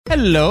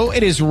Hello,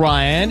 it is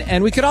Ryan,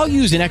 and we could all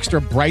use an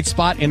extra bright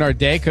spot in our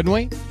day, couldn't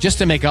we? Just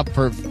to make up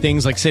for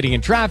things like sitting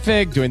in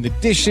traffic, doing the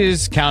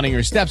dishes, counting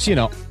your steps,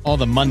 all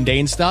the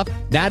mundane stuff.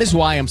 That is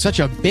why I'm such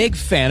a big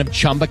fan of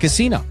Chumba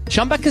Casino.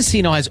 Chumba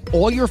Casino has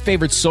all your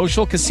favorite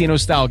social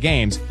casino-style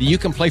games that you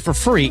can play for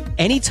free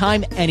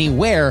anytime,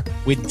 anywhere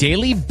with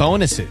daily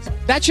bonuses.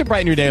 That should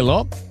brighten your day a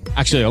little.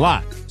 Actually, a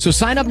lot. So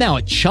sign up now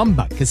at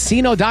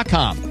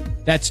ChumbaCasino.com.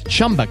 That's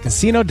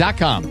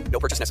ChumbaCasino.com. No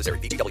purchase necessary.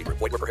 VGW Group.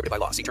 Void where prohibited by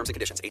law. See terms and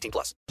conditions.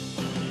 18+.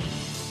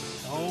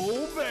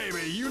 Oh,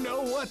 baby, you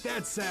know what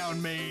that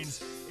sound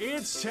means.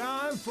 It's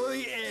time for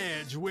The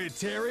Edge with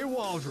Terry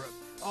Waldrop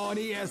on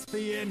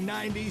ESPN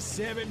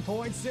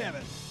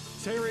 97.7.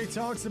 Terry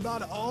talks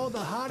about all the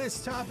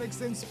hottest topics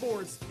in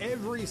sports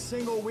every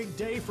single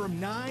weekday from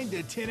 9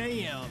 to 10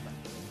 a.m.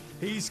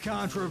 He's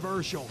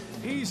controversial,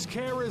 he's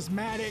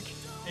charismatic,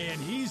 and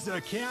he's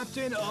the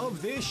captain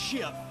of this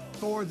ship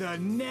for the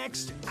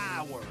next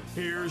hour.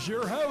 Here's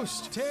your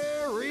host,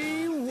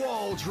 Terry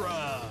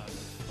Waldrop.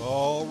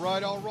 All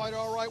right.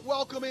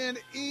 Welcome in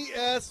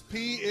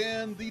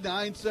ESPN, the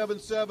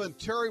 977.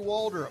 Terry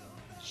Waldrop,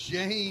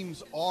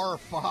 James R.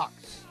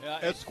 Fox,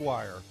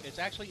 Esquire. It's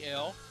actually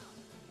L.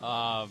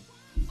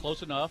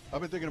 Close enough. I've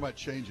been thinking about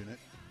changing it.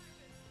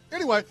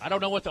 Anyway. I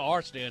don't know what the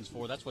R stands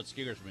for. That's what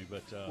scares me.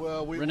 But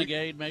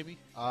Renegade, maybe?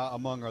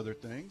 Among other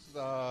things.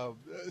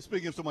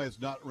 Speaking of somebody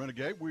that's not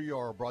Renegade, we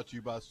are brought to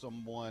you by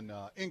someone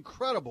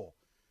incredible.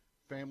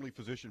 Family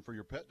physician for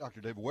your pet,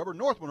 Dr. David Weber,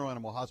 North Monroe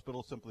Animal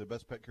Hospital, simply the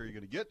best pet care you're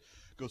going to get.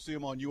 Go see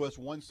him on US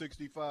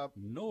 165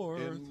 North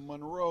in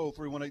Monroe,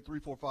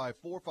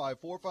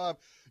 318-345-4545.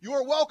 You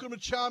are welcome to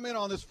chime in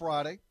on this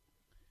Friday,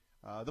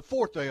 the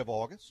 4th day of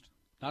August.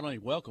 Not only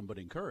welcome, but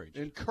encouraged.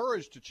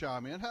 Encouraged to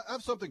chime in.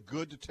 Have something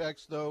good to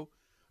text, though.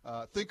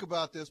 Think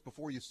about this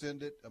before you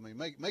send it. I mean,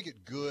 make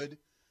it good.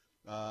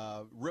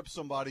 Rip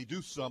somebody,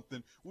 do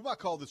something. We might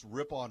call this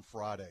Rip on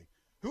Friday.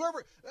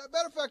 Whoever,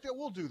 matter of fact,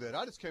 we'll do that.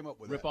 I just came up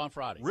with Rip that. on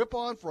Friday. Rip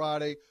on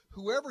Friday.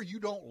 Whoever you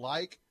don't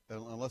like,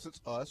 unless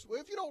it's us.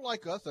 Well, if you don't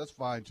like us, that's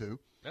fine, too.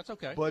 That's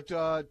okay. But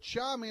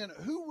chime in.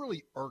 Who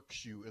really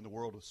irks you in the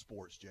world of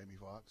sports, Jamie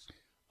Foxx?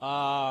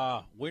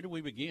 Where do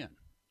we begin?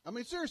 I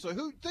mean, seriously,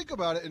 think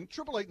about it. In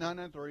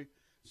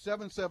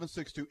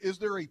 888-993-7762, is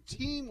there a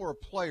team or a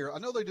player? I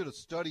know they did a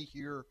study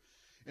here,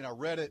 and I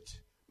read it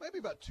maybe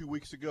about 2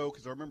 weeks ago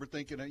because I remember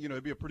thinking,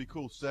 it'd be a pretty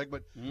cool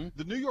segment. Mm-hmm.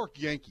 The New York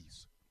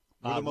Yankees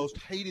were the most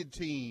hated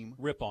team.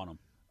 Rip on them.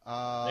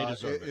 They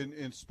deserve it.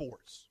 In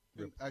sports.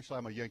 Actually,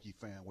 I'm a Yankee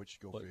fan, which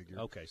go figure.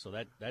 Okay, so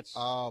that's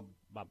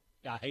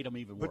I hate them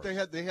even worse.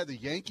 But they had the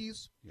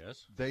Yankees.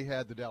 Yes. They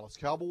had the Dallas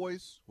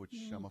Cowboys, which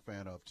I'm a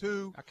fan of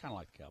too. I kind of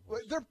like the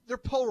Cowboys. They're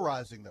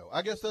polarizing though.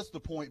 I guess that's the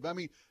point. I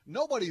mean,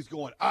 nobody's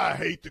going, I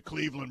hate the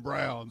Cleveland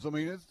Browns. I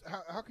mean,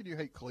 how can you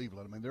hate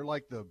Cleveland? I mean, they're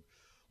like the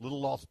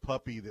little lost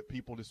puppy that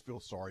people just feel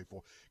sorry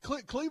for.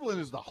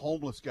 Cleveland is the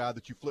homeless guy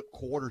that you flip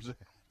quarters at.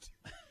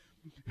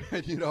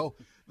 And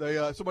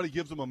they somebody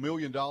gives them $1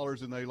 million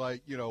and they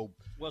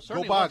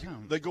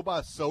go buy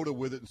a soda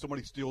with it and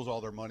somebody steals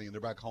all their money and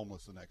they're back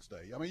homeless the next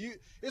day. I mean,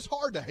 it's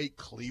hard to hate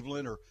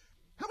Cleveland. Or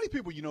how many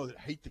people that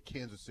hate the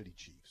Kansas City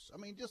Chiefs? I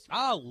mean,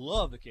 I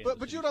love the Kansas City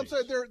but you know what I'm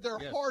saying?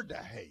 They're yes. hard to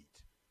hate.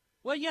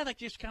 Well, yeah, they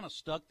just kind of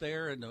stuck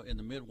there in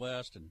the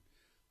Midwest, and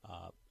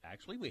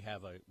actually we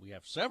have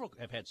had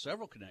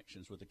several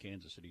connections with the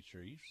Kansas City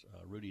Chiefs.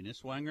 Rudy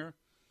Niswanger.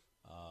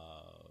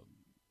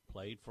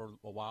 Played for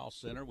a while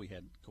center. We had,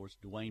 of course,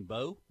 Dwayne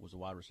Bowe was a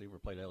wide receiver,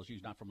 played at LSU.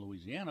 He's not from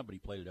Louisiana, but he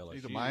played at LSU.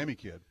 He's a Miami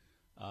kid.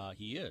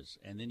 He is.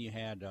 And then you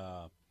had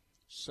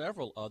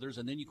several others.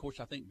 And then, of course,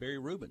 I think Barry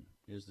Rubin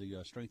is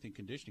the strength and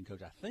conditioning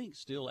coach, I think,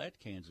 still at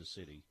Kansas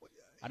City.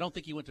 I don't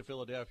think he went to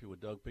Philadelphia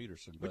with Doug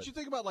Peterson. But you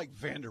think about, like,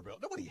 Vanderbilt.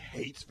 Nobody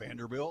hates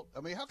Vanderbilt. I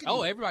mean, how can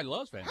everybody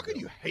loves Vanderbilt. How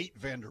can you hate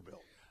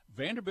Vanderbilt?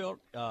 Vanderbilt,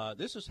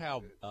 this is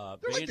how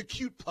they're like the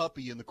cute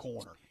puppy in the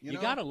corner. You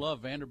got to love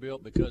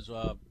Vanderbilt because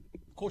of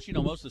course,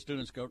 most of the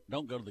students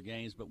don't go to the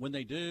games, but when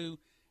they do,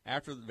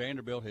 after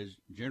Vanderbilt has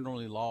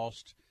generally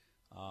lost,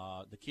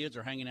 the kids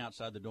are hanging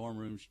outside the dorm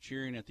rooms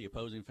cheering at the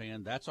opposing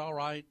fan. That's all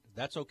right.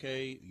 That's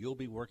okay. You'll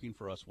be working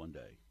for us one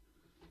day.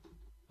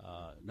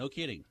 No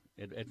kidding.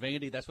 At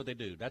Vandy, that's what they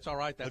do. That's all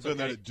right. That's I've done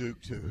that at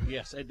Duke, too.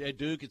 Yes, at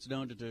Duke, it's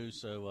known to do.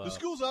 So the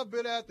schools I've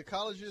been at, the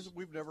colleges,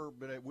 we've never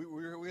been at.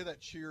 We had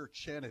that cheer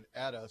chanted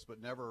at us,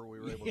 but never we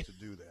were able to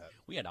do that.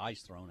 We had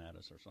ice thrown at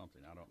us or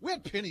something. We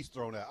had pennies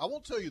thrown at. I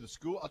won't tell you the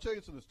school. I'll tell you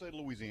it's in the state of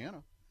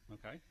Louisiana.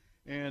 Okay.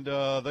 And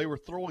they were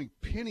throwing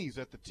pennies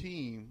at the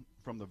team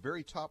from the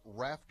very top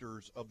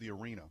rafters of the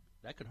arena.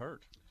 That could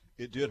hurt.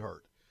 It did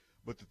hurt.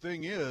 But the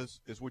thing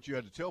is what you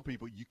had to tell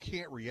people, you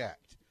can't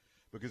react.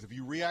 Because if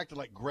you react to,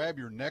 like, grab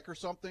your neck or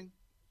something,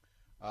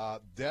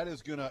 that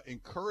is going to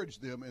encourage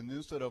them. And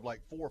instead of,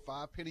 like, 4 or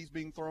 5 pennies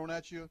being thrown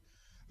at you,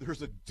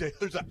 there's an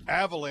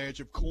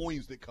avalanche of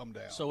coins that come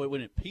down. So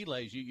when it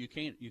pelays, you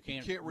can't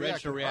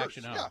register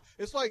reaction out. Yeah,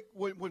 it's like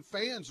when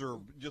fans are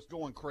just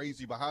going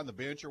crazy behind the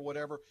bench or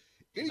whatever.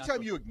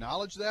 Anytime you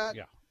acknowledge that,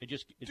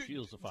 it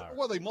fuels the fire.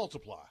 Well, they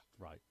multiply.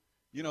 Right.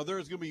 You know,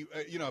 there's going to be,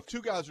 if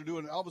two guys are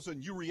doing it, all of a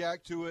sudden you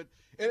react to it,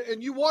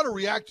 and you want to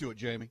react to it,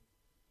 Jamie.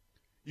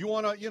 You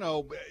want to,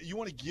 you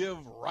want to give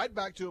right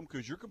back to them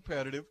because you're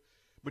competitive.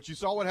 But you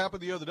saw what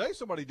happened the other day.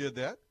 Somebody did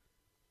that.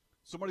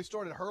 Somebody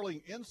started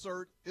hurling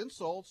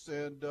insults,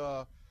 and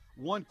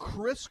one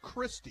Chris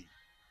Christie.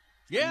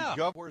 Yeah.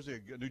 Where's he?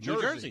 New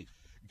Jersey.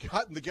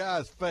 Got in the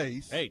guy's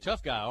face. Hey,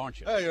 tough guy, aren't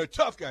you? Hey, a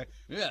tough guy.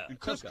 Yeah. And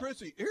Chris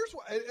Christie, here's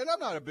what, and I'm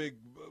not a big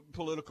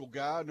political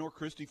guy, nor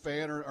Christie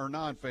fan or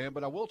non-fan,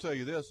 but I will tell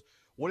you this.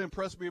 What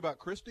impressed me about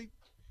Christie,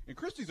 and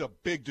Christie's a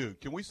big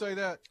dude. Can we say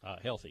that?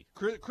 Healthy.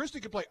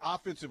 Christie can play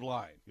offensive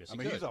line. Yes, I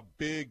mean, he's a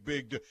big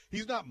dude.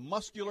 He's not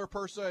muscular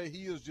per se.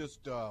 He is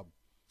just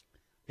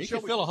he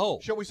could fill a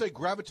hole. Shall we say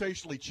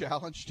gravitationally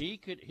challenged? He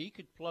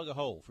could plug a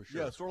hole for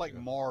sure. Yeah, sort of like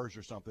Mars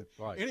or something.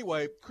 Right.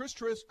 Anyway,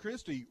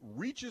 Christie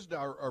reaches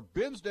down or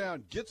bends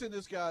down, gets in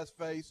this guy's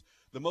face.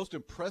 The most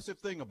impressive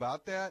thing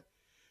about that,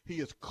 he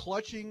is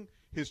clutching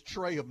his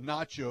tray of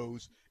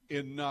nachos,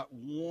 and not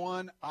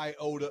one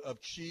iota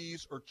of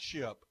cheese or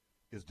chip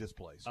is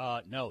displaced.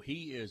 No,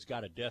 he has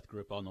got a death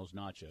grip on those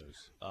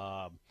nachos.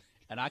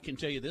 And I can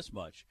tell you this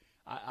much.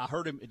 I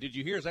heard him. Did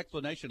you hear his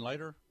explanation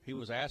later? He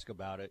was asked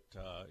about it.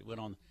 He went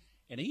on,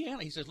 and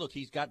he says, look,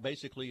 he's got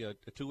basically a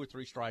 2 or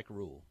 3 strike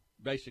rule.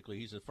 Basically,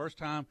 he's the first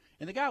time,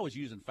 and the guy was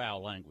using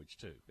foul language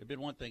too. It'd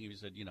been one thing if he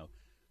said,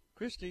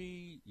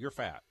 Christie, you're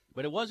fat.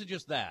 But it wasn't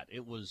just that.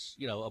 It was,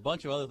 a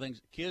bunch of other things.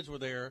 Kids were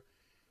there,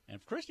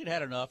 and Christie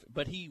had enough,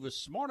 but he was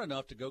smart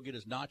enough to go get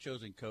his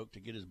nachos and Coke to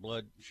get his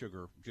blood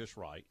sugar just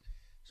right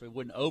so he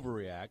wouldn't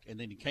overreact. And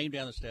then he came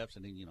down the steps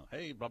and then,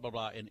 hey, blah, blah,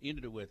 blah, and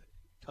ended it with,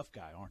 tough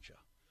guy, aren't you?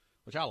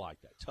 Which I like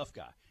that, tough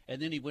guy.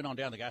 And then he went on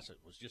down. The guy said,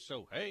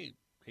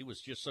 he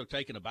was just so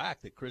taken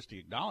aback that Christie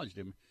acknowledged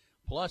him.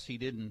 Plus, he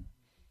didn't,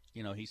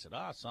 he said,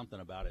 something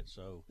about it.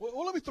 So,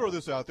 well, let me throw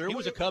this out there. He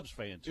was a Cubs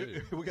fan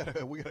too. We got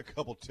a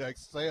couple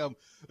texts. Sam,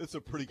 it's a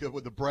pretty good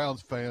one. The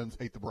Browns fans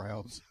hate the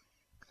Browns.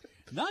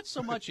 Not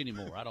so much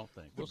anymore, I don't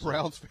think. The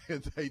Browns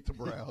fans hate the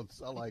Browns.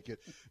 I like it.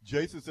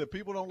 Jason said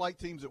people don't like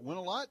teams that win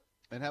a lot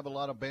and have a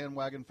lot of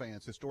bandwagon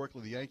fans.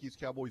 Historically, the Yankees,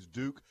 Cowboys,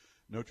 Duke,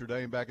 Notre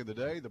Dame back in the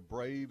day, the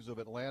Braves of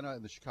Atlanta,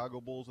 and the Chicago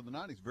Bulls in the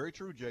 90s. Very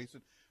true,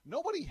 Jason.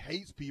 Nobody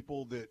hates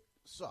people that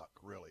suck,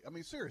 really. I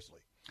mean,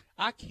 seriously.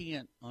 I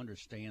can't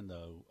understand,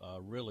 though,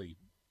 really.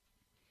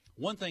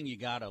 One thing you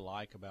got to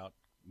like about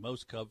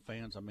most Cub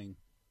fans,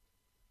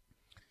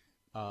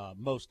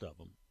 most of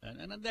them,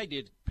 and they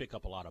did pick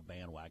up a lot of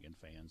bandwagon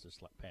fans this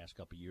past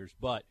couple of years,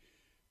 but,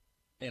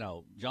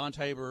 John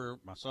Tabor,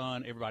 my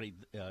son, everybody,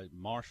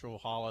 Marshall,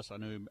 Hollis, I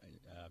knew him,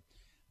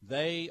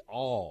 they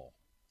all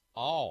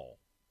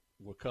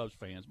were Cubs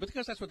fans, but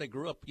because that's what they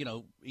grew up,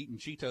 eating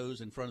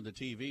Cheetos in front of the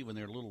TV when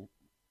they're little.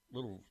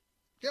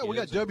 Yeah, we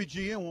got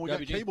WGN when we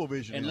got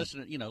Cablevision, and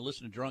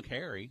listen to Drunk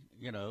Harry,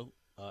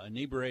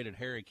 inebriated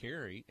Harry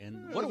Carey,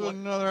 and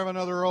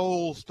another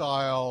old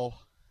style.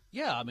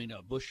 Yeah,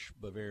 a Busch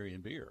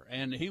Bavarian beer,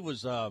 and he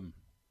was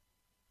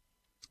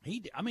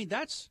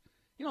that's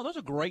those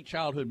are great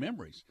childhood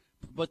memories,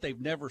 but they've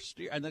never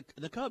and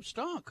the Cubs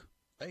stunk.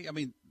 They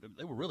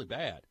were really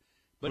bad.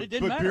 But it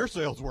didn't matter. Beer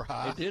sales were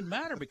high. It didn't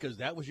matter because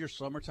that was your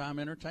summertime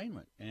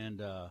entertainment. And,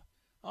 now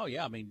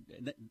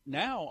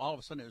all of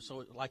a sudden,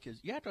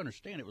 you have to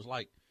understand,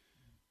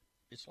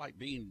 it's like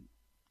being,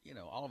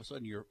 all of a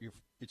sudden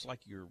it's like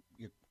your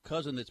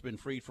cousin that's been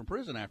freed from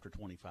prison after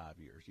 25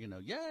 years.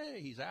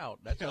 Yay, he's out.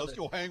 Let's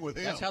go hang with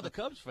him. That's how the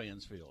Cubs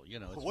fans feel.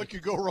 What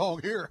could go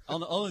wrong here?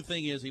 The only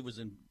thing is he was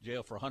in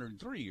jail for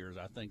 103 years,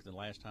 I think, the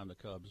last time the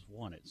Cubs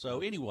won it.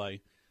 So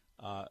anyway,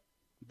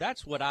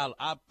 that's what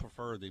I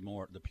prefer,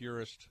 the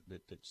purist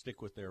that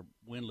stick with their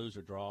win, lose,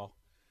 or draw.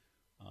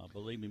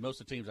 Believe me,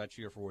 most of the teams I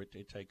cheer for,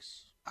 it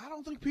takes. I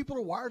don't think people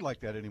are wired like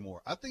that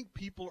anymore. I think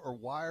people are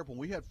wired when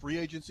we had free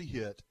agency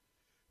hit,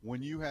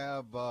 when you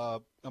have,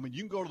 you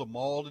can go to the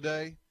mall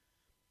today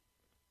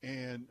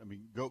and,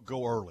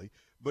 go early.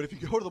 But if you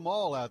go to the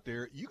mall out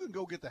there, you can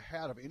go get the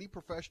hat of any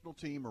professional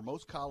team or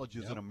most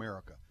colleges in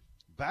America.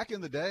 Back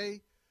in the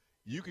day,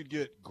 you could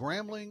get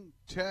Grambling,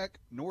 Tech,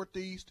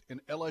 Northeast, and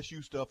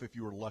LSU stuff if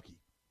you were lucky.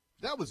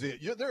 That was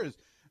it.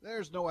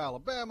 There's no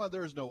Alabama.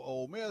 There's no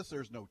Ole Miss.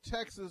 There's no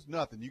Texas.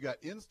 Nothing. You got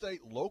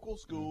in-state local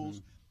schools.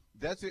 Mm-hmm.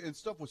 That's it. And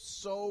stuff was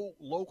so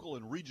local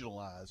and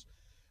regionalized.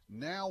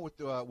 Now with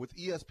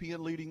ESPN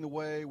leading the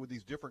way, with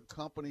these different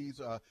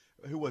companies,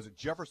 who was it?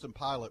 Jefferson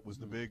Pilot was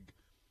the big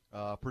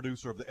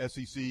producer of the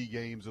SEC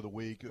games of the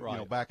week.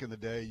 Right. Back in the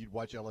day, you'd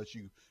watch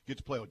LSU get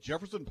to play on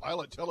Jefferson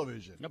Pilot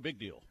television. No big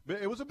deal.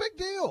 But it was a big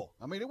deal.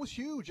 It was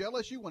huge.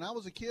 LSU, when I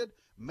was a kid,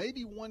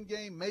 maybe one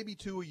game, maybe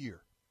two a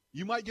year.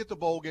 You might get the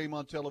bowl game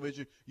on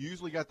television. You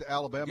usually got the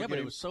Alabama game. Yeah, but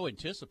it was so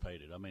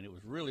anticipated. It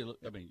was really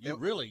you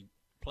really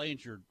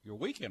planned your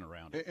weekend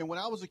around it. And when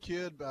I was a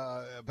kid,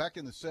 back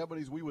in the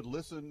 70s, we would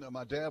listen.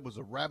 My dad was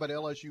a rabid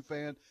LSU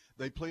fan.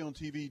 They play on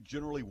TV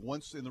generally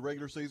once in the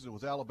regular season. It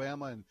was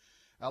Alabama, and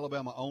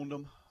Alabama owned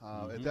them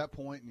at that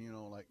point. And,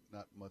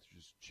 not much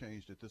has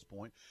changed at this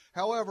point.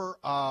 However,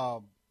 I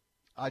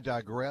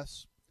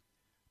digress.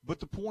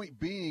 But the point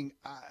being,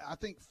 I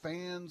think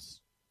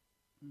fans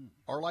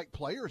are like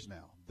players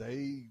now.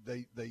 They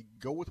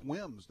go with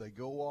whims. They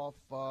go off.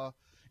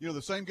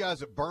 The same guys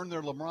that burned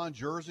their LeBron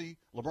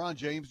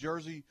James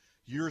jersey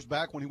years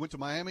back when he went to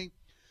Miami.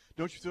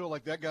 Don't you feel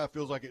like that guy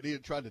feels like an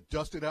idiot tried to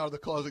dust it out of the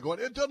closet going,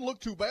 it doesn't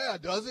look too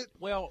bad, does it?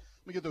 Well,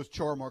 let me get those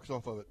char marks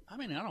off of it. I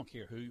mean, I don't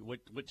care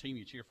what team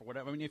you cheer for,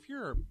 whatever. I mean, if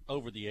you're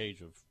over the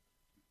age of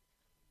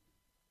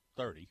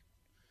 30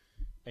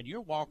 and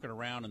you're walking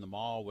around in the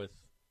mall with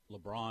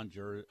LeBron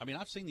jersey, I mean,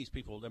 I've seen these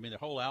people. I mean, their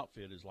whole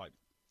outfit is like.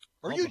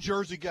 Are you a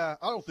jersey guy?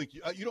 I don't think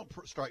you don't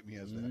strike me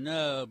as that.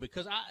 No,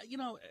 because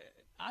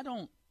I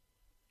don't.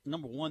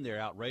 Number one,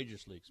 they're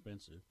outrageously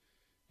expensive.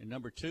 And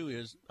number two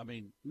is, I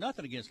mean,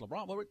 nothing against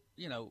LeBron. But,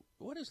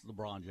 what has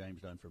LeBron James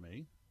done for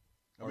me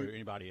or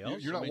anybody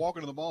else? You're not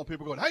walking to the mall and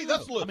people going, hey,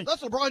 that's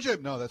LeBron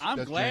James. No, that's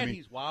I'm glad Jamie.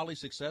 He's wildly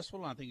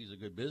successful. I think he's a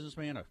good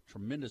businessman, a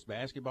tremendous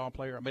basketball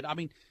player. But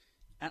I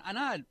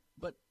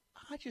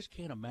just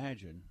can't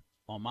imagine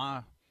on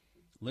my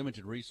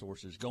limited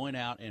resources going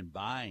out and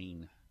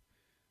buying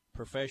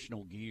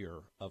professional gear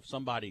of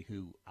somebody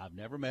who I've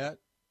never met,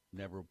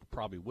 never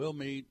probably will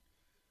meet.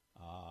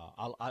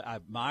 I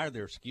admire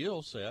their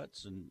skill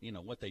sets and,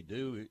 what they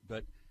do,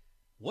 but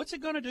what's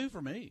it going to do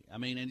for me? I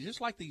mean, and just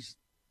like these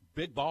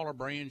big baller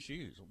brand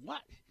shoes,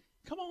 what?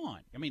 Come on.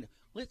 I mean,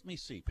 let me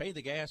see. Pay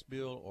the gas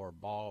bill or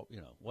ball,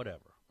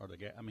 whatever. Or the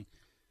gas. I mean,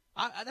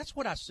 that's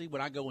what I see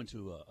when I go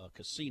into a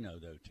casino,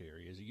 though,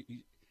 Terry, is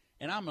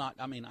and I'm not.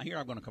 I mean, here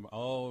I'm going to come.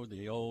 Oh,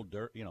 the old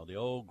dirt. The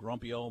old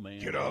grumpy old man.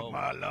 Get off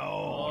my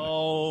lawn.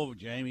 Oh,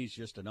 Jamie's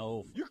just an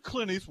old. You're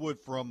Clint Eastwood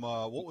from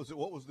what was it?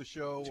 What was the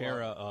show?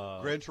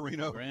 Gran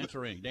Torino. Gran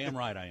Torino. Damn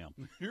right I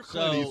am. You're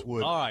Clint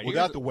Eastwood. All right,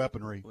 without the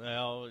weaponry.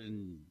 Well,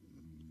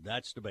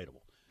 that's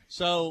debatable.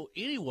 So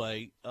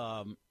anyway,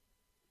 I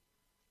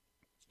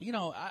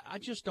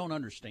just don't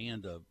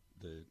understand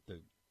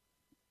the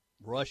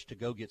rush to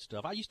go get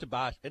stuff. I used to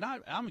buy, and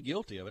I'm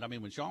guilty of it. I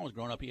mean, when Sean was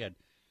growing up, he had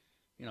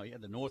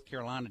the North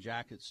Carolina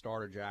jacket,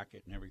 starter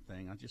jacket, and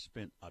everything. I just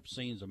spent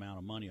obscene amount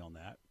of money on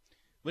that.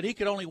 But he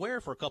could only wear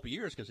it for a couple of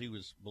years because he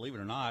was, believe it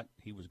or not,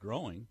 he was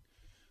growing.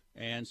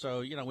 And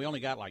so, we only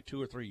got like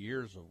 2 or 3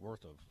 years of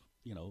worth of,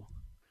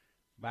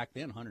 back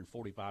then,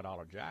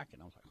 $145 jacket.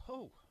 And I was like,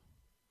 oh,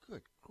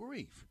 good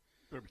grief.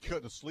 Better be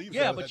cutting the sleeves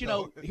Yeah, out of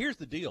but, that, here's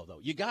the deal, though.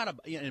 You got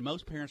to, and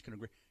most parents can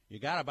agree, you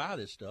got to buy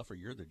this stuff or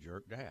you're the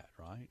jerk dad,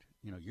 right?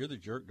 You're the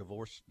jerk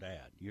divorced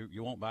dad.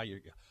 You won't buy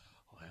your –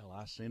 well,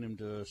 I sent him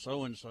to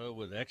so-and-so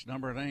with X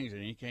number of things,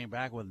 and he came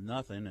back with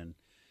nothing, and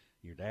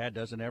your dad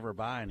doesn't ever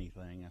buy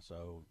anything.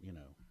 So,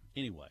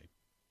 anyway,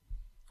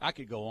 I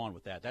could go on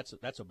with that.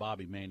 That's a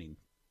Bobby Manning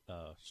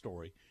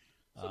story.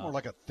 It's more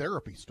like a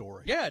therapy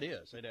story. Yeah, it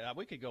is.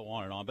 We could go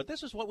on and on, but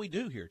this is what we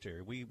do here,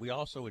 Terry. We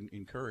also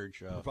encourage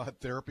provide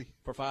therapy.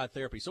 Provide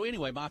therapy. So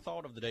anyway, my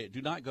thought of the day: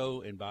 do not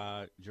go and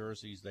buy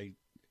jerseys.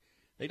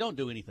 They don't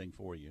do anything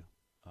for you.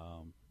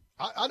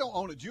 I don't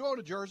own it. Do you own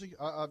a jersey?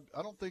 I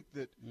don't think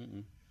that.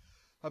 Mm-mm.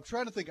 I'm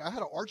trying to think. I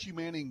had an Archie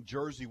Manning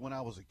jersey when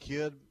I was a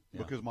kid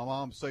because my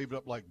mom saved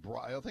up I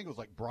think it was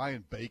like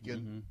Brian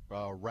Bacon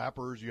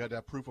wrappers. You had to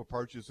have proof of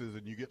purchases,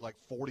 and you get like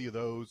 40 of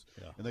those,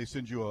 and they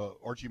send you a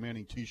Archie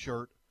Manning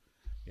T-shirt.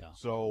 Yeah.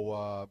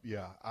 So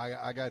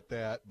I got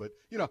that, but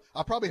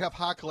I probably have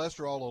high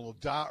cholesterol and will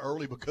die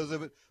early because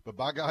of it. But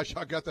by gosh,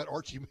 I got that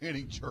Archie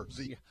Manning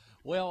jersey. Yeah.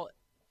 Well,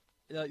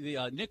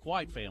 the Nick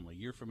White family,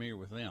 you're familiar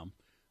with them.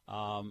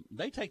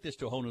 They take this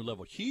to a whole new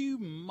level.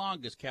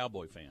 Humongous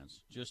Cowboy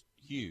fans, just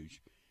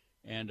huge.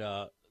 And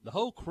the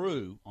whole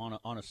crew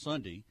on a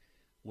Sunday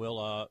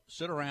will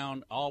sit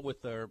around all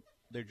with their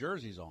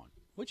jerseys on,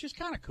 which is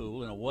kind of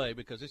cool in a way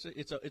because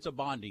it's a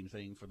bonding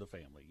thing for the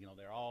family.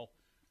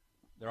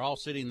 They're all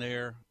sitting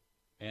there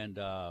and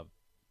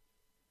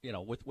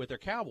with their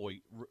cowboy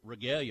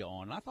regalia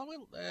on. And I thought,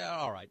 well,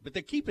 all right, but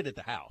they keep it at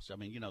the house. I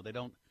mean, they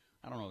don't.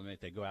 I don't know if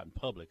they go out in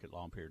public at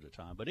long periods of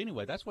time. But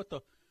anyway, that's what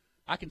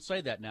I can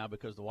say that now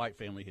because the White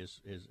family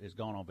has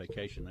gone on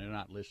vacation. They're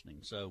not listening.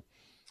 So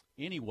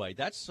anyway,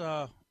 that's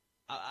to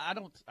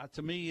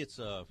me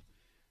it's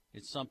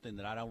something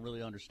that I don't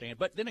really understand.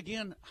 But then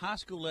again, high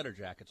school letter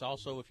jackets.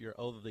 Also, if you're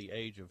over the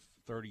age of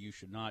 30, you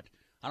should not.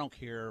 I don't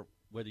care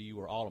whether you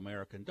were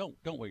All-American. Don't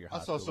wear your high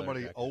school letter jacket. I saw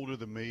somebody older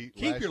than me.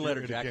 Keep your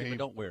letter jacket, but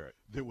don't wear it.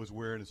 That was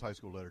wearing his high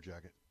school letter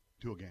jacket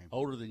to a game.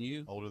 Older than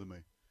you? Older than me.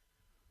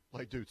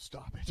 Like, dude,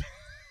 stop it.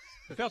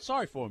 You felt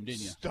sorry for him,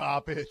 didn't you?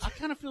 Stop it. I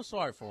kind of feel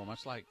sorry for him. I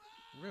was like,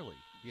 really,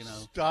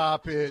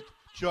 Stop it.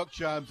 Chuck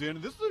chimes in.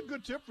 And this is a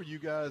good tip for you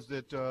guys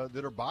that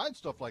are buying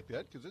stuff like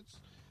that because it's,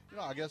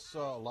 I guess a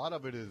lot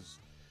of it is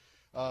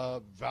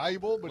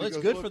valuable. But it's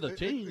good for the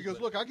team. He goes,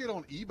 look, I get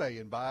on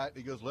eBay and buy it.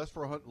 He goes, less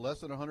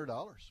than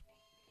 $100.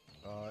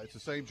 It's the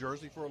same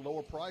jersey for a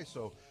lower price.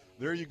 So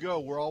there you go.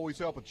 We're always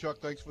helping. Chuck,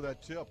 thanks for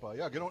that tip.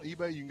 Get on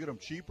eBay. You can get them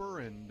cheaper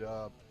and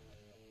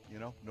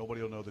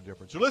nobody will know the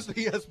difference. So listen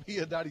to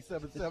ESPN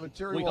 97.7.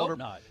 Terry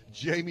Waldrop,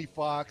 Jamie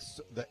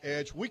Foxx, The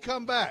Edge. We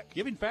come back.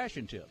 Giving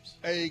fashion tips.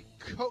 A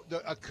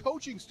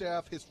coaching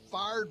staff has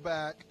fired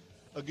back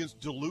against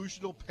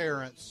delusional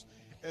parents,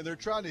 and they're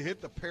trying to hit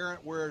the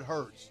parent where it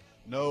hurts.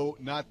 No,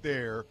 not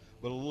there.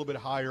 but a little bit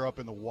higher up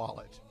in the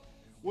wallet.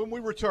 When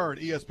we return,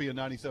 ESPN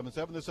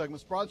 97.7, this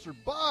segment sponsored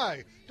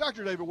by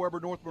Dr. David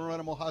Weber, North Monroe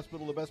Animal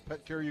Hospital, the best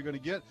pet care you're going to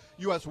get.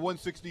 US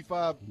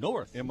 165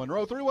 North in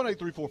Monroe,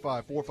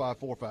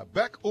 318-345-4545.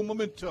 Back un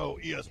momento,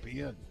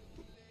 ESPN.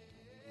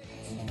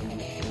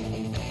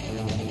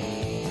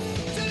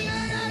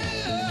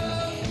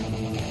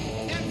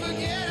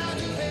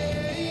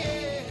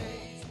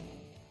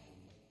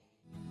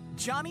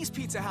 Johnny's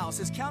Pizza House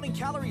is counting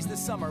calories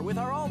this summer with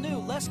our all-new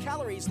less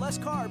calories, less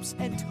carbs,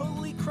 and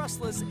totally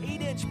crustless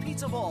 8-inch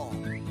pizza bowl.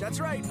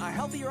 That's right, a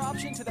healthier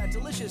option to that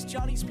delicious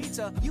Johnny's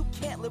Pizza you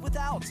can't live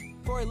without.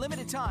 For a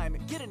limited time,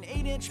 get an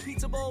 8-inch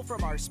pizza bowl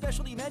from our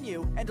specialty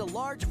menu and a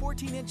large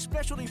 14-inch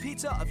specialty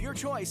pizza of your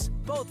choice,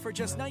 both for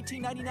just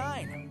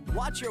 $19.99.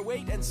 Watch your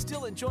weight and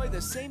still enjoy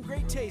the same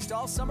great taste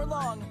all summer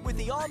long with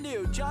the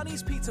all-new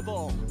Johnny's Pizza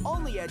Bowl,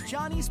 only at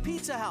Johnny's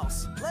Pizza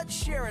House. Let's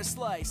share a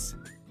slice.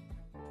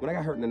 When I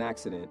got hurt in an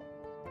accident,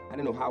 I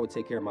didn't know how I would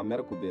take care of my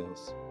medical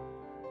bills.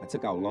 I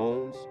took out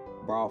loans,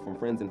 borrowed from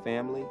friends and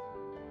family,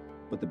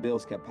 but the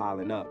bills kept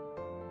piling up.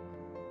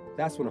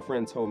 That's when a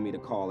friend told me to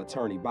call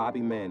attorney Bobby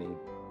Manning.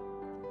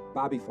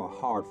 Bobby fought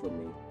hard for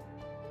me.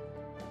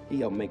 He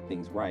helped make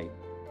things right.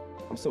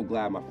 I'm so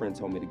glad my friend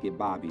told me to get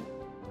Bobby.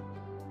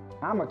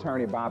 I'm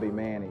attorney Bobby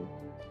Manning.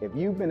 If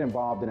you've been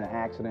involved in an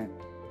accident,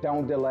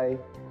 don't delay.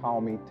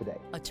 Call me today.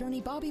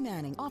 Attorney Bobby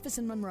Manning, office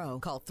in Monroe.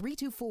 Call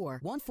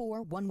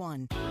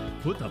 324-1411.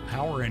 Put the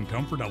power and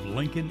comfort of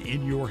Lincoln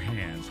in your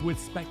hands with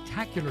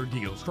spectacular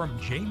deals from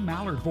J.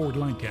 Mallard Ford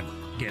Lincoln.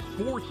 Get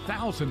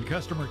 4,000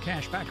 customer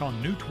cash back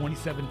on new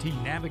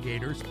 2017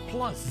 Navigators,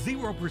 plus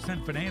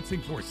 0%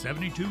 financing for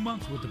 72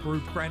 months with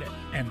approved credit.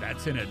 And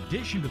that's in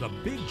addition to the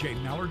big J.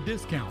 Mallard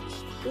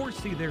discounts. Or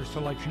see their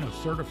selection of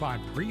certified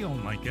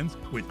pre-owned Lincolns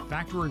with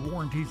factory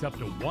warranties up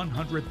to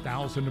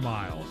 100,000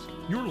 miles.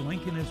 Your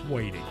Lincoln is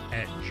waiting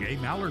at J.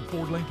 Mallard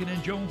Ford Lincoln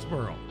in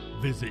Jonesboro.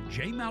 Visit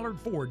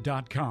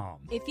jmallardford.com.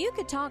 If you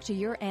could talk to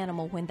your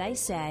animal when they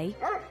say,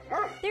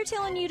 they're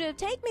telling you to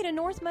take me to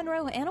North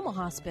Monroe Animal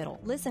Hospital,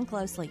 listen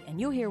closely and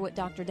you'll hear what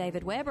Dr.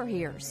 David Weber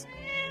hears.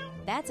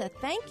 That's a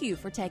thank you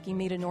for taking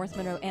me to North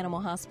Monroe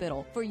Animal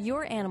Hospital. For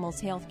your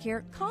animal's health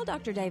care, call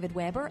Dr. David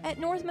Weber at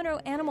North Monroe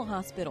Animal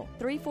Hospital,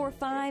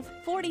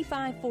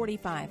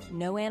 345-4545.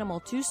 No animal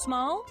too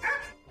small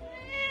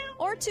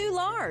or too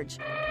large.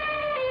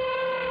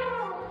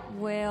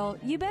 Well,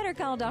 you better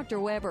call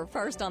Dr. Weber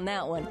first on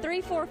that one,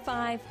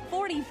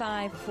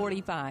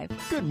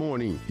 345-4545. Good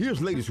morning. Here's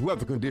latest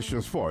weather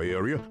conditions for our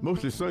area.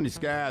 Mostly sunny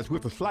skies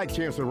with a slight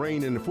chance of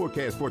rain in the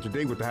forecast for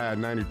today with the high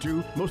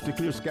 92. Mostly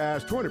clear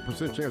skies,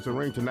 20% chance of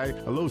rain tonight,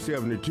 a low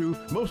 72.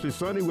 Mostly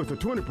sunny with a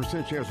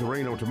 20% chance of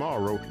rain on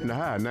tomorrow and the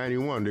high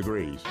 91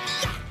 degrees.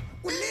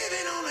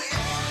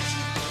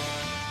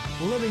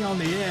 Living on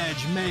the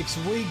edge makes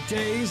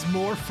weekdays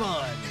more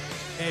fun,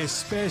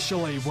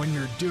 especially when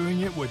you're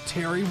doing it with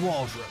Terry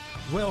Waldrop.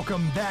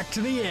 Welcome back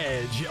to The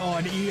Edge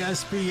on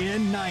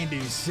ESPN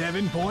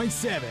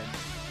 97.7.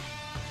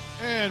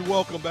 And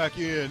welcome back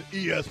in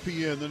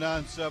ESPN, the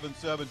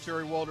 977.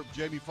 Terry Waldrop,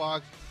 Jamie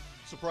Foxx,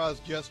 surprise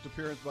guest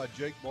appearance by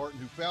Jake Martin,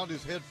 who found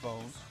his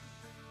headphones.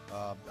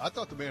 I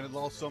thought the man had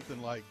lost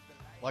something like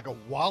a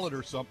wallet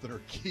or something,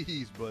 or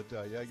keys, but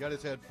yeah, he got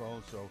his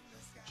headphones. So,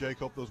 Jake,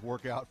 hope those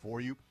work out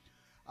for you.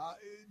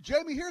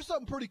 Jamie, here's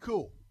something pretty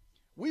cool.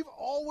 We've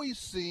always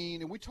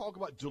seen, and we talk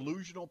about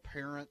delusional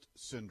parent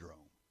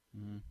syndrome.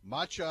 Mm-hmm.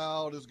 My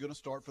child is going to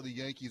start for the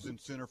Yankees in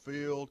center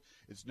field.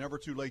 It's never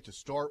too late to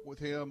start with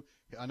him.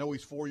 I know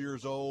he's 4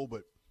 years old,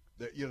 but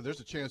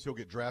there's a chance he'll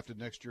get drafted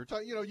next year.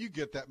 You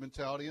get that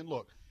mentality. And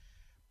look,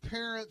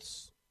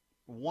 parents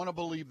want to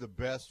believe the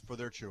best for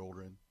their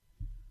children.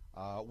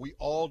 We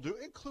all do,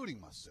 including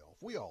myself.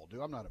 We all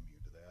do. I'm not immune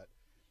to that.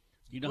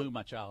 You know who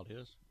my child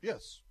is?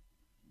 Yes.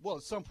 Well,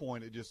 at some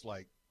point, it just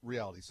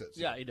reality sets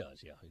in. Yeah, he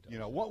does. Yeah, he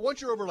does. Once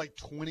you're over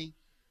 20.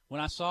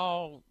 When I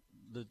saw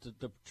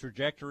the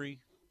trajectory,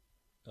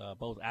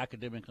 both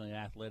academically and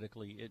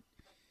athletically,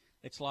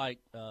 it's like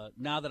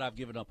now that I've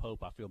given up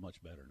hope, I feel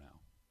much better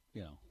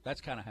now.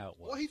 That's kind of how it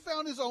was. Well, he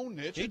found his own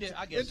niche. He did.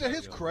 I guess. And to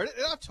his credit,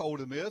 and I've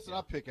told him this, and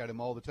I pick at him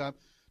all the time.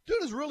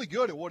 Dude is really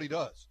good at what he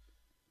does.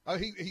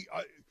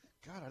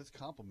 God, I just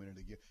complimented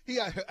again. He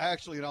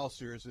actually, in all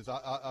seriousness,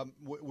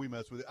 we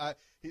mess with it.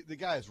 The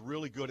guy is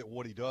really good at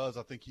what he does.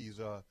 I think he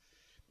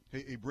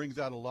brings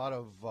out a lot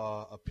of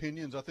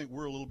opinions. I think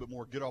we're a little bit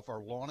more get off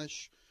our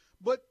lawn-ish.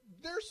 But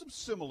there's some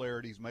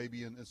similarities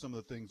maybe in some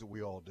of the things that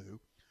we all do.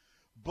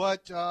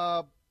 But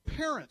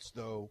parents,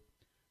 though,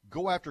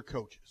 go after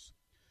coaches.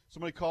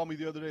 Somebody called me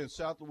the other day in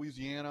South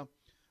Louisiana.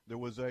 There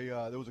was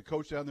a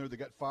coach down there that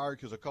got fired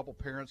because a couple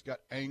parents got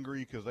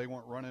angry because they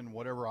weren't running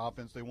whatever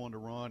offense they wanted to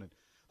run, and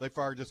they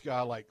fired this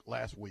guy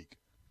last week.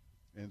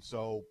 And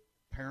so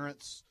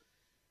parents,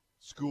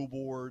 school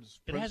boards,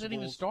 it hasn't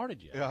even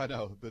started yet. Yeah, I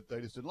know, but they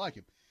just didn't like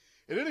him.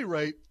 At any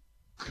rate,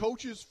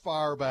 coaches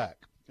fire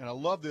back. And I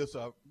love this.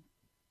 A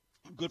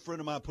good friend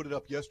of mine put it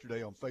up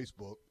yesterday on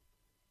Facebook.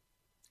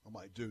 I'm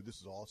like, dude, this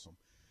is awesome.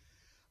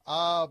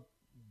 I'm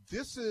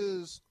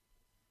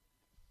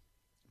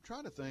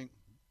trying to think.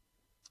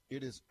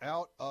 It is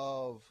out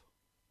of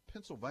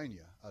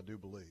Pennsylvania, I do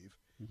believe.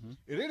 Mm-hmm.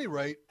 At any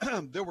rate,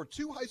 there were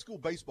 2 high school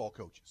baseball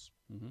coaches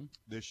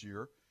this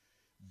year.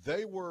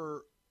 There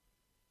were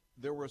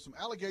some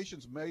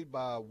allegations made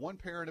by one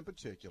parent in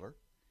particular,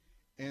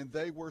 and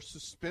they were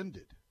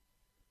suspended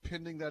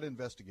pending that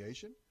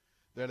investigation.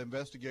 That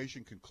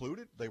investigation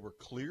concluded. They were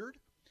cleared.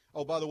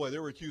 Oh, by the way, they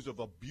were accused of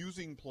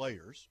abusing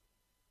players.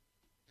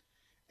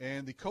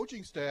 And the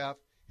coaching staff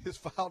has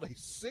filed a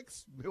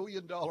 $6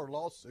 million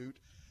lawsuit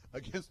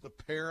against the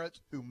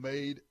parent who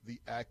made the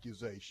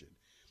accusation.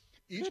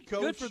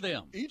 Good for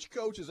them. Each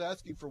coach is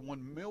asking for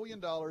 $1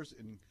 million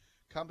in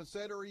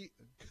compensatory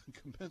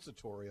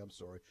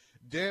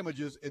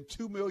damages and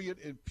 $2 million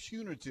in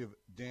punitive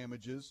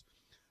damages.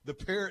 The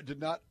parent did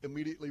not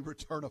immediately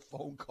return a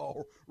phone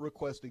call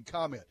requesting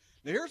comment.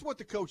 Now, here's what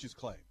the coaches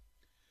claim.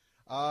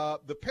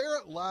 The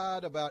parent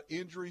lied about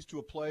injuries to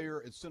a player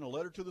and sent a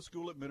letter to the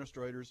school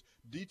administrators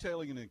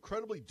detailing an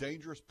incredibly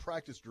dangerous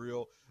practice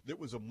drill that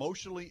was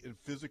emotionally and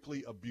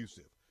physically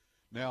abusive.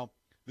 Now,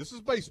 this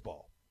is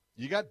baseball.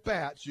 You got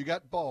bats, you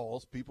got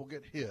balls, people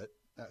get hit,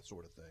 that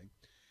sort of thing.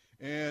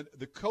 And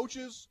the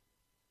coaches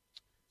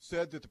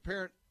said that the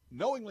parent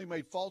knowingly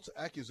made false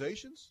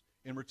accusations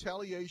in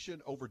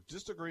retaliation over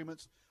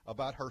disagreements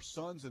about her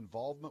son's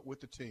involvement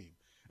with the team.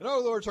 In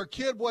other words, her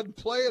kid wasn't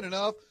playing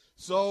enough,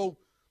 so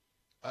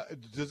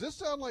does this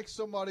sound like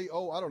somebody,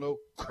 I don't know,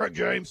 Craig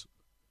James?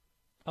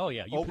 Oh,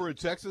 yeah. Over in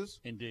Texas?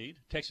 Indeed.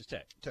 Texas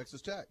Tech.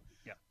 Texas Tech.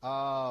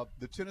 Yeah.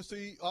 This is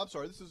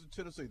in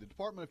Tennessee. The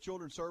Department of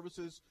Children's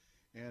Services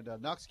and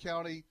Knox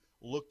County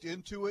looked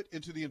into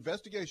the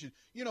investigation.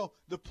 You know,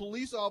 the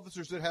police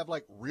officers that have,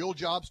 like, real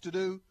jobs to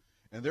do,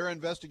 and they're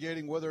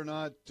investigating whether or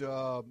not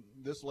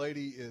this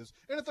lady is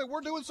 – and if they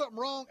were doing something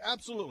wrong,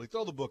 absolutely,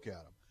 throw the book at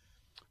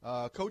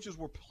them. Coaches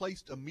were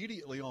placed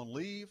immediately on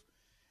leave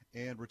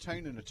and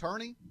retained an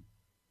attorney.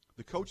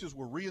 The coaches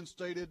were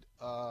reinstated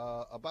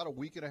about a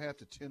week and a half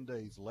to 10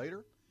 days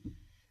later.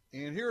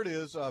 And here it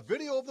is.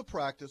 Video of the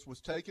practice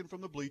was taken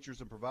from the bleachers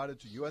and provided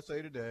to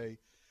USA Today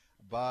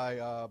by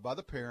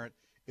the parent.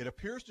 It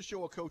appears to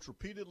show a coach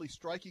repeatedly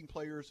striking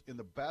players in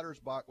the batter's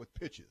box with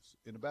pitches,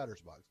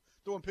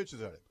 throwing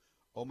pitches at him.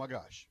 Oh, my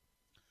gosh.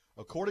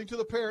 According to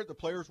the parent, the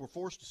players were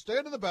forced to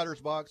stand in the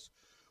batter's box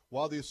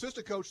while the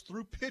assistant coach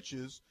threw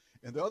pitches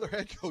and the other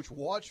head coach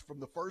watched from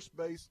the first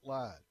base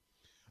line.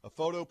 A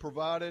photo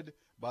provided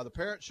by the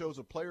parent shows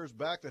a player's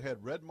back that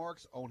had red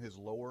marks on his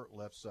lower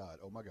left side.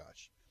 Oh, my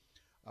gosh.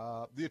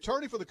 The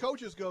attorney for the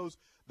coaches goes,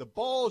 the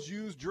balls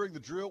used during the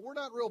drill were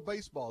not real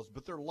baseballs,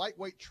 but they're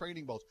lightweight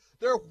training balls.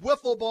 They're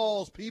wiffle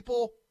balls,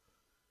 people.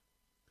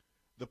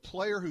 The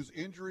player whose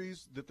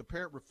injuries that the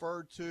parent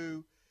referred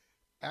to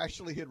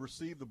actually had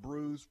received the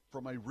bruise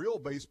from a real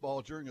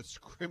baseball during a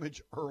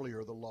scrimmage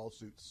earlier, the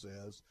lawsuit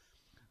says.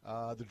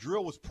 The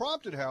drill was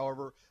prompted,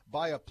 however,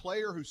 by a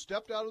player who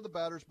stepped out of the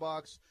batter's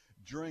box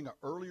during an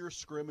earlier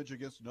scrimmage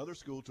against another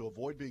school to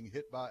avoid being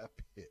hit by a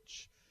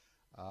pitch.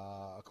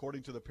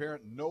 According to the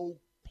parent, no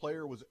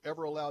player was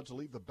ever allowed to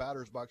leave the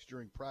batter's box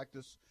during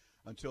practice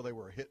until they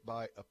were hit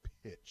by a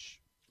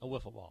pitch. A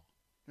wiffle ball.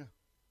 Yeah.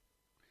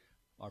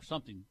 Or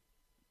something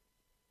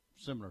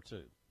similar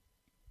to,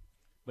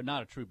 but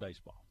not a true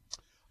baseball.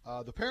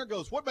 The parent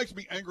goes, what makes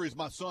me angry is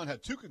my son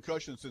had 2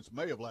 concussions since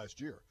May of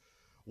last year.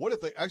 What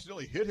if they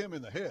accidentally hit him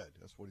in the head?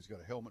 That's what he's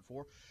got a helmet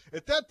for.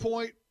 At that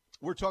point,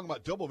 we're talking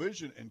about double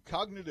vision and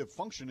cognitive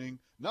functioning,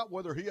 not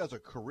whether he has a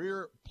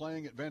career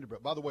playing at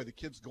Vanderbilt. By the way, the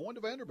kid's going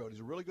to Vanderbilt. He's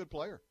a really good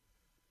player.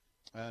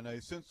 And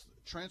he's since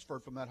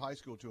transferred from that high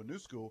school to a new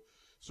school.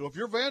 So if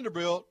you're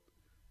Vanderbilt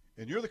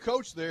and you're the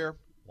coach there,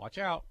 watch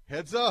out.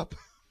 Heads up.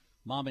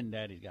 Mom and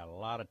Daddy's got a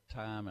lot of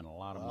time and a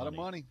lot of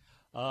money.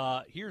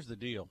 Here's the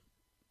deal.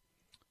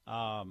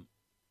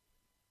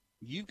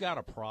 You've got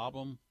a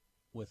problem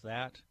with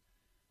that.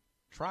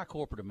 Try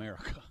corporate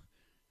America.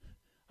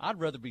 I'd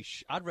rather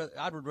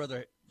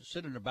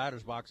sit in a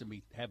batter's box and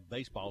have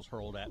baseballs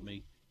hurled at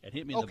me and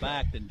hit me in the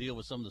back than deal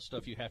with some of the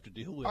stuff you have to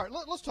deal with. All right,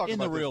 let's talk in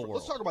about the real world.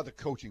 Let's talk about the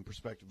coaching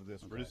perspective of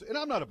this. Okay. And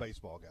I'm not a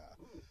baseball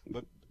guy,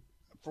 but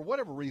for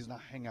whatever reason, I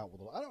hang out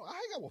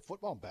with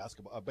football and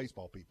basketball,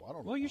 baseball people. I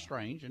don't know. Well, you're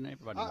strange, and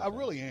everybody. I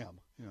really am.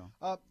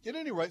 Yeah. At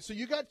any rate, so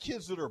you got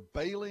kids that are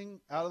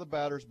bailing out of the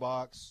batter's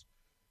box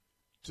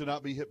to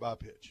not be hit by a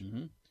pitch.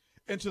 Mm-hmm.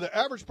 And to the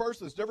average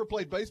person that's never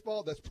played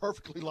baseball, that's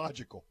perfectly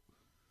logical.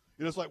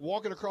 It's like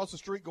walking across the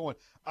street going,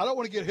 I don't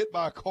want to get hit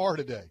by a car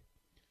today.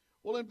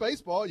 Well, in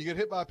baseball, you get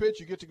hit by a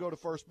pitch, you get to go to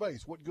first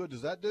base. What good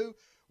does that do?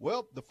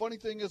 Well, the funny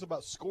thing is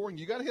about scoring,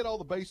 you got to hit all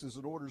the bases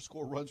in order to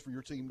score runs for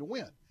your team to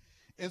win.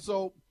 And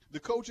so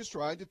the coach is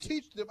trying to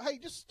teach them, hey,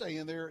 just stay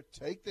in there,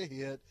 take the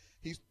hit.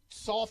 He's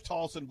soft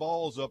tossing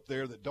balls up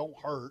there that don't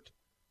hurt.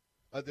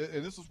 And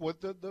this is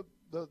what the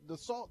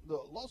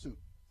lawsuit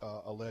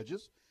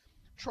alleges.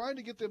 Trying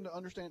to get them to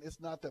understand it's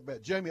not that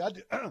bad. Jamie, I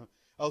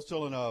was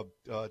telling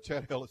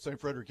Chad Hill at St.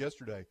 Frederick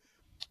yesterday,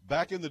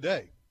 back in the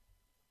day,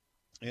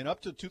 and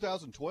up to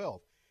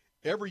 2012,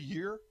 every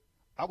year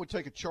I would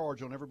take a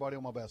charge on everybody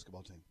on my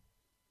basketball team.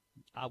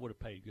 I would have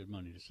paid good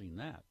money to see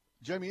that.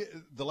 Jamie,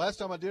 the last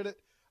time I did it,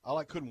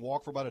 I couldn't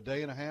walk for about a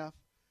day and a half.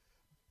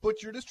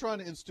 But you're just trying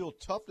to instill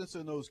toughness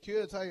in those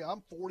kids. Hey,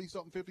 I'm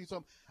 40-something,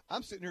 50-something.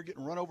 I'm sitting here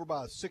getting run over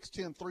by a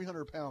 6'10",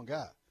 300-pound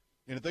guy.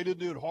 And if they didn't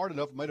do it hard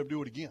enough, I made them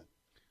do it again.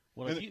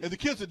 Well, and the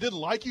kids that didn't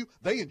like you,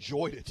 they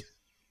enjoyed it.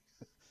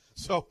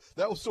 So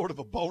that was sort of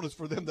a bonus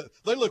for them. That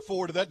they look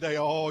forward to that day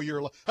all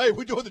year long. Hey,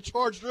 we doing the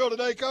charge drill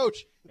today,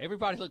 Coach?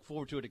 Everybody looked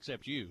forward to it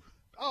except you.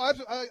 Oh,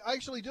 I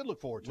actually did look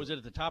forward to it. Was it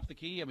at the top of the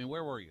key? I mean,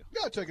 where were you?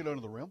 Yeah, I take it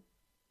under the rim.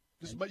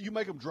 You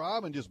make them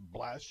drive and just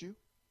blast you.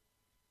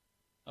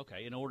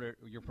 Okay,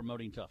 you're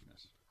promoting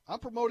toughness. I'm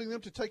promoting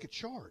them to take a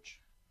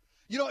charge.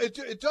 You know,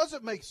 it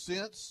doesn't make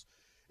sense.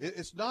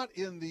 It's not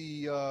in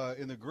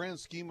the grand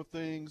scheme of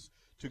things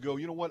to go,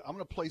 you know what, I'm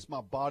going to place my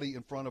body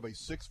in front of a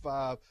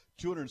 6'5",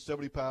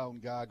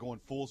 270-pound guy going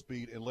full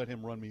speed and let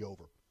him run me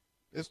over.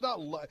 It's not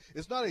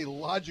a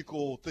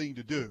logical thing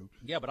to do.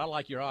 Yeah, but I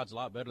like your odds a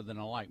lot better than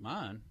I like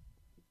mine.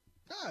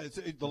 Yeah,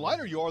 the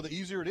lighter you are, the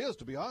easier it is,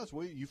 to be honest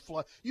with you. You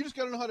fly. You just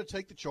got to know how to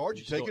take the charge.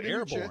 You take it in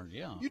your chest.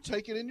 Yeah. You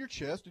take it in your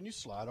chest and you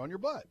slide on your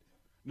butt.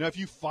 Now, if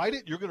you fight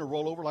it, you're going to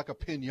roll over like a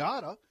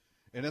piñata,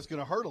 and it's going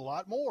to hurt a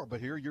lot more. But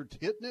here you're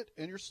hitting it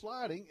and you're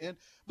sliding.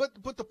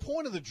 But the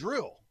point of the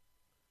drill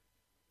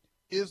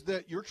is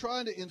that you're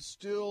trying to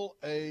instill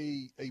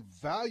a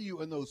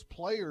value in those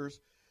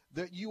players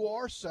that you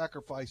are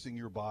sacrificing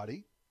your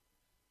body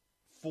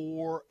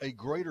for a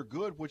greater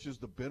good, which is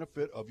the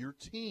benefit of your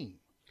team.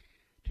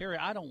 Terry,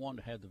 I don't want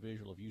to have the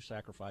visual of you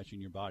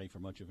sacrificing your body for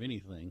much of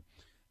anything,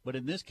 but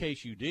in this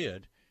case you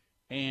did,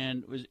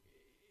 and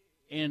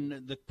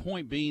the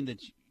point being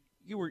that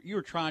you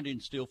were trying to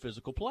instill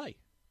physical play,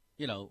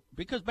 you know,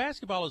 because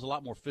basketball is a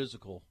lot more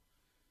physical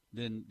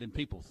than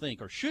people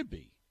think or should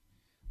be.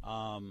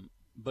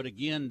 But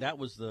again,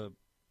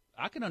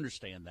 I can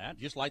understand that.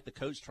 Just like the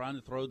coach trying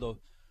to throw the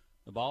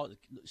ball,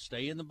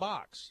 stay in the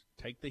box,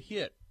 take the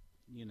hit,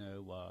 you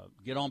know,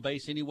 get on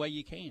base any way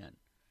you can.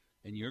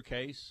 In your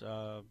case,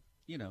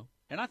 you know,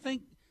 and I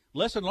think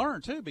lesson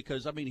learned too,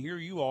 because I mean, here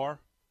you are,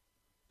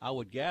 I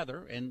would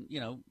gather, and you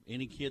know,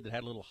 any kid that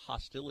had a little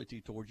hostility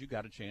towards you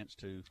got a chance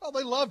to. Oh,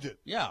 they loved it.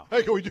 Yeah.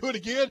 Hey, can we do it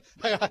again?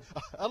 Hey,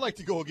 I'd like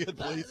to go again,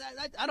 please.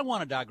 I don't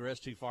want to digress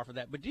too far for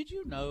that, but did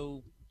you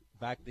know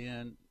back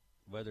then,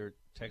 whether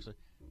Texas,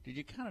 did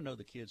you kind of know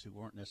the kids who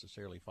weren't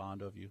necessarily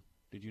fond of you?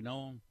 Did you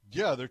know them?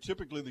 Yeah, they're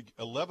typically the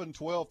 11,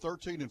 12,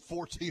 13, and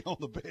 14 on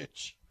the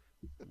bench.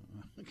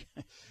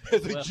 Okay.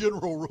 As a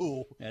general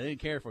rule. Yeah, they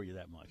didn't care for you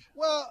that much.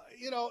 Well,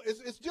 you know,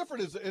 it's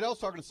different. And I was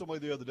talking to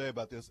somebody the other day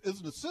about this.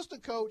 As an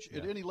assistant coach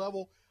at any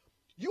level,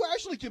 you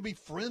actually can be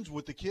friends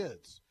with the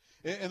kids.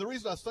 And the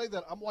reason I say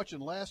that, I'm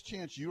watching Last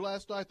Chance U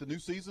last night. The new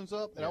season's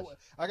up. And yes.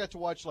 I got to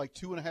watch like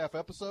 2.5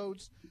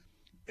 episodes.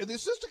 And the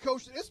assistant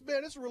coach,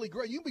 it's really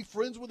great. You can be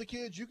friends with the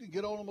kids. You can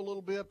get on them a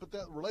little bit. But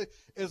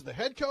as the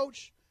head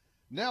coach,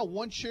 now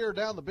one chair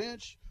down the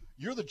bench,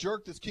 you're the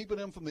jerk that's keeping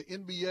them from the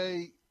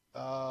NBA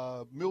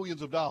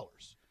millions of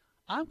dollars.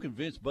 I'm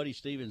convinced Buddy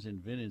Stevens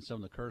invented some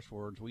of the curse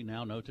words we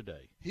now know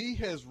today. He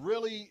has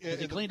really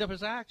he cleaned up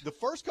his act. The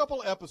first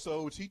couple of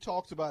episodes, he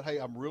talks about, hey,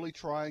 I'm really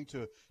trying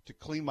to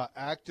clean my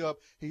act up.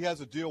 He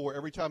has a deal where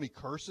every time he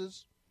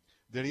curses,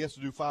 then he has to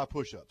do 5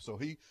 push-ups. So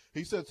he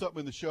said something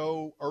in the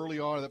show early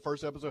on in that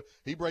first episode.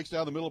 He breaks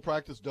down the middle of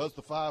practice, does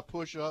the 5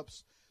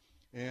 push-ups.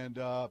 And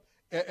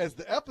as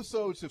the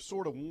episodes have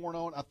sort of worn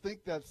on, I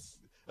think that's,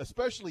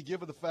 especially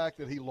given the fact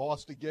that he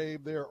lost a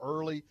game there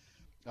early,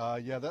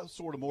 that's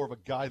sort of more of a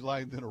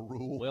guideline than a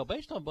rule. Well,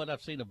 based on what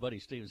I've seen of Buddy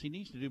Stevens, he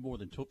needs to do more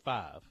than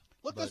 5.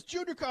 Look, that's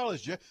junior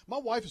college. My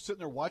wife is sitting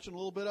there watching a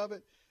little bit of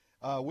it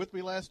with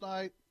me last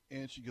night,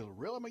 and she goes,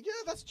 really? I'm like, yeah,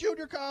 that's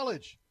junior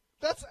college.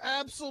 That's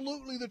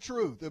absolutely the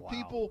truth. That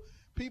people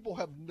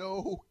have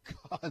no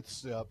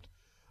concept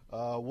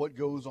what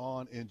goes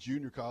on in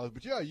junior college.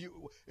 But, yeah,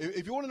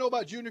 if you want to know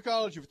about junior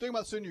college, if you're thinking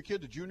about sending your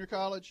kid to junior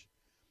college,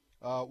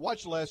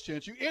 watch The Last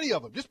Chance U. Any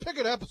of them. Just pick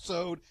an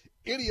episode.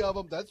 Any of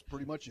them. That's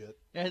pretty much it.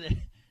 And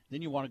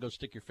then you want to go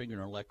stick your finger in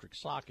an electric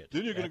socket.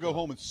 Then you're going to go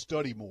home and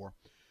study more.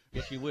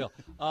 Yes, you will.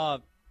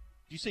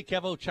 You see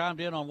Kevo chimed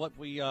in on what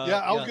we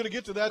I was going to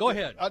get to that. Go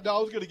ahead. I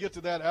was going to get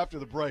to that after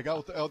the break. I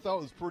thought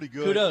it was pretty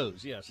good.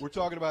 Kudos, yes. We're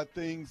talking about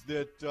things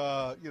that,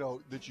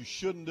 that you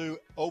shouldn't do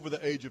over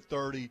the age of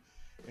 30.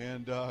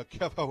 And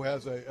Kevo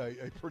has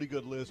a pretty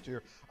good list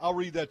here. I'll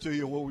read that to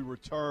you when we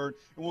return,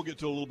 and we'll get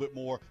to a little bit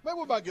more. Maybe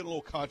we might get a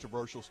little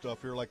controversial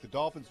stuff here, like the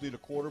Dolphins need a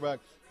quarterback.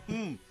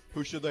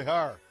 Who should they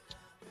hire?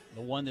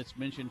 The one that's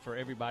mentioned for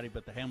everybody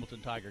but the Hamilton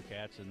Tiger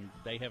Cats, and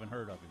they haven't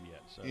heard of him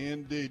yet. So.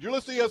 Indeed. You're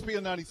listening to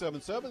ESPN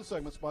 97.7, the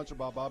segment sponsored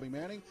by Bobby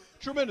Manning.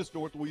 Tremendous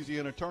North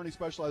Louisiana attorney,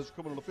 specializes in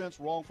criminal defense,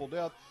 wrongful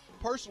death,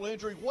 personal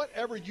injury,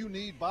 whatever you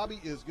need.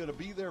 Bobby is going to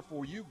be there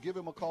for you. Give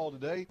him a call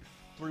today.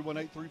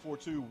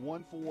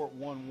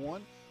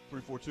 318-342-1411,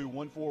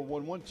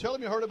 342-1411. Tell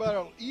him you heard about it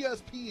on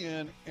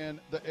ESPN and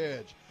The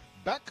Edge.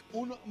 Back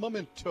un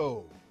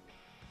momento.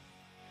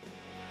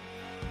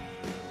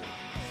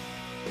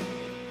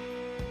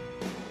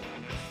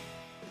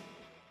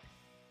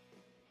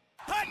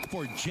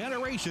 for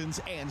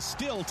generations and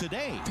still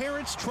today.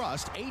 Parents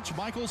trust H.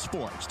 Michael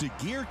Sports to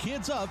gear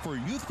kids up for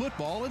youth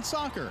football and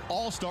soccer.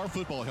 All-Star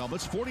football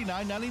helmets,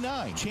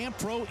 $49.99. Champ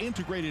Pro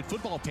integrated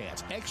football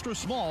pants, extra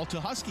small to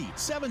husky,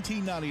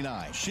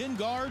 $17.99. Shin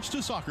guards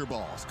to soccer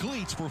balls,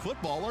 cleats for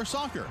football or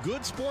soccer.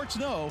 Good sports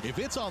know if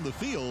it's on the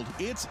field,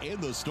 it's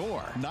in the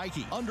store.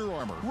 Nike, Under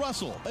Armour,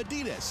 Russell,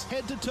 Adidas,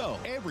 head to toe.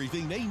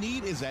 Everything they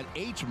need is at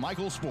H.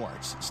 Michael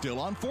Sports. Still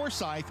on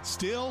Forsyth,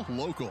 still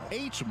local.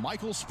 H.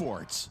 Michael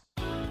Sports.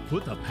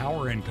 Put the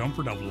power and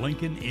comfort of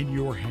Lincoln in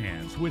your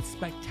hands with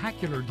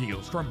spectacular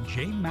deals from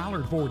J.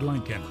 Mallard Ford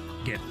Lincoln.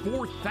 Get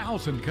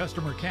 4,000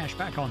 customer cash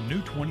back on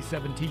new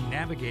 2017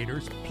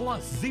 Navigators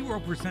plus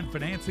 0%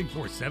 financing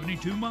for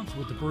 72 months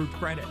with approved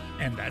credit.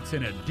 And that's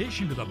in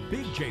addition to the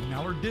big J.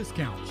 Mallard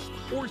discounts.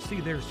 Or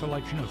see their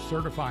selection of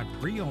certified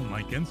pre-owned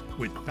Lincolns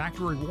with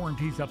factory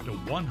warranties up to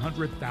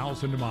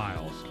 100,000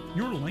 miles.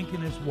 Your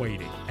Lincoln is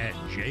waiting at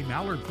J.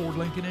 Mallard Ford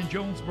Lincoln in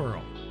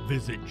Jonesboro.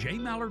 Visit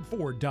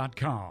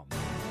jmallardford.com.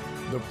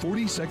 The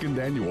 42nd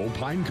Annual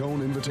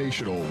Pinecone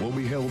Invitational will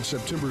be held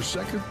September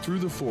 2nd through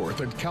the 4th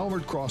at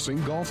Calvert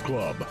Crossing Golf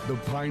Club. The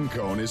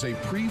Pinecone is a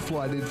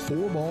pre-flighted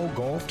 4-ball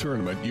golf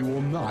tournament you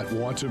will not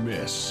want to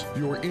miss.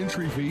 Your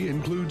entry fee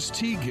includes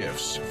tee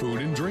gifts,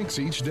 food and drinks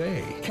each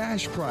day,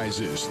 cash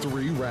prizes,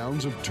 3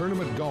 rounds of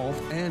tournament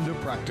golf, and a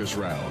practice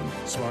round.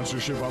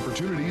 Sponsorship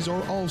opportunities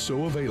are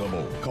also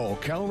available. Call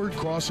Calvert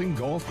Crossing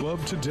Golf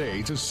Club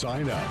today to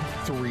sign up.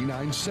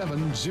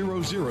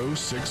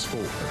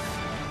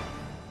 397-0064.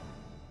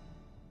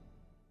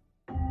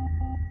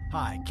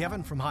 Hi,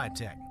 Kevin from High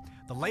Tech.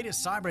 The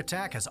latest cyber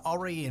attack has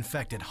already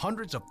infected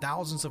hundreds of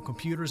thousands of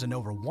computers in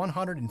over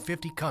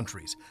 150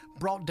 countries,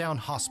 brought down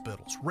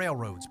hospitals,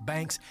 railroads,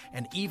 banks,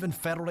 and even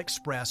Federal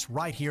Express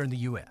right here in the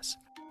U.S.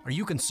 Are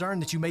you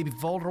concerned that you may be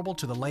vulnerable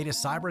to the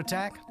latest cyber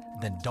attack?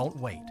 Then don't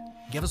wait.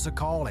 Give us a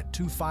call at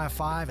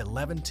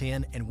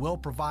 255-1110 and we'll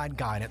provide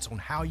guidance on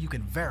how you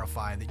can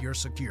verify that you're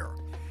secure.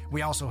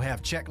 We also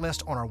have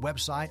checklists on our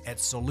website at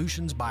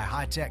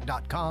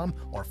solutionsbyhightech.com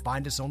or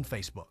find us on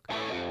Facebook.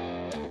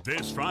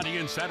 This Friday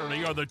and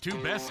Saturday are the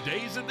 2 best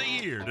days of the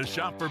year to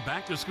shop for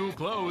back-to-school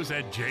clothes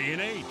at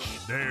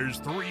J&H. There's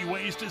 3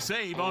 ways to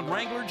save on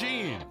Wrangler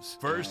jeans.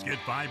 First, get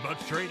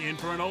 $5 trade-in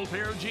for an old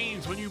pair of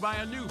jeans when you buy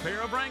a new pair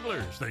of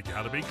Wranglers. They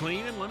gotta be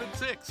clean and limit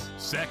 6.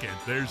 Second,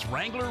 there's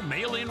Wrangler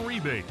mail-in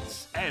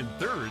rebates. And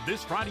third,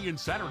 this Friday and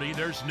Saturday,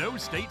 there's no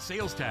state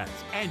sales tax.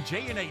 And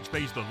J&H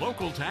pays the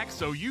local tax,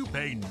 so you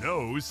pay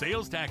no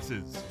sales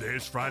taxes.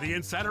 This Friday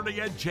and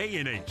Saturday at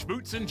J&H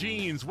Boots and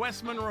Jeans,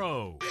 West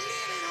Monroe.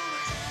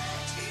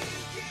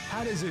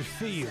 How does it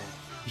feel?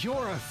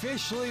 You're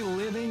officially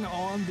living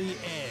on the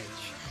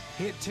edge.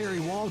 Hit Terry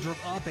Waldrop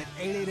up at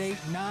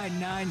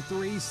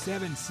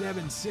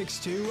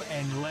 888-993-7762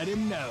 and let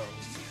him know.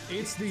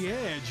 It's The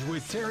Edge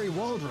with Terry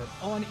Waldrop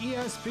on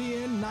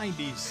ESPN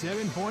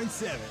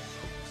 97.7.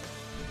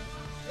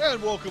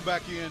 And welcome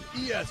back in.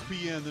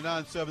 ESPN, the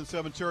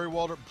 977. Terry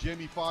Waldrop,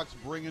 Jamie Foxx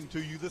bringing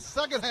to you the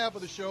second half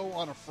of the show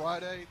on a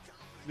Friday.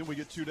 Then we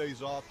get 2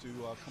 days off to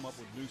come up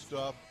with new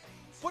stuff.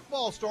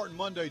 Football starting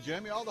Monday,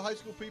 Jamie. All the high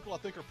school people, I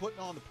think, are putting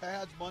on the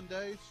pads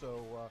Monday.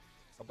 So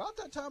about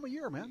that time of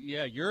year, man.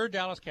 Yeah, your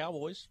Dallas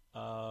Cowboys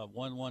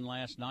won one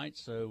last night.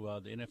 So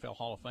the NFL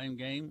Hall of Fame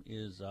game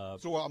is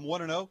so I'm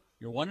 1-0?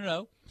 You're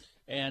 1-0.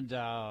 And,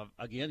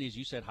 again, as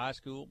you said, high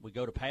school, we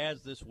go to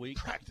pads this week.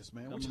 Practice,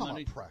 man. We're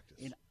talking about practice.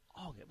 In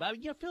August. But,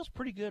 it feels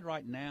pretty good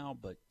right now.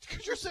 But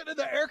because you're sitting in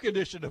the air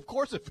conditioning, of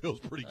course it feels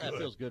pretty good. It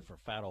feels good for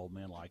fat old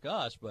men like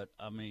us. But,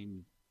 I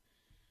mean,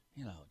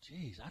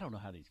 geez, I don't know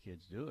how these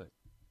kids do it.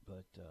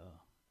 But,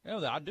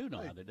 I do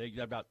know how they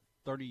got about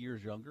 30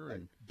 years younger.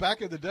 And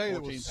back in the day,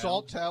 it was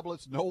salt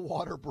tablets, no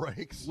water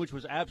breaks. Which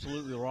was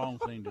absolutely the wrong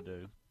thing to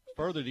do.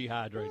 Further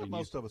dehydrating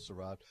most of us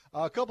survived.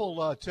 A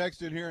couple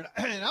texts in here,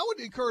 and I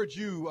would encourage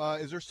you,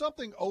 is there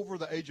something over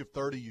the age of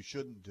 30 you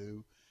shouldn't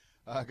do?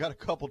 I got a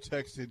couple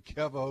texts in.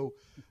 Kevo,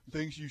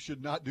 things you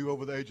should not do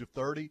over the age of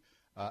 30.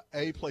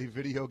 A, play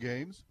video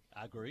games.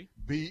 I agree.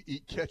 B,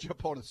 eat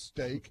ketchup on a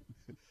steak.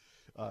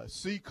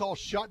 C, call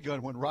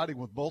shotgun when riding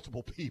with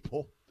multiple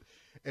people.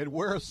 And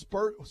wear a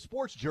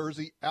sports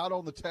jersey out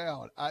on the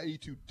town, i.e.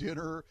 to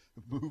dinner,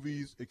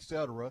 movies,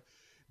 etc.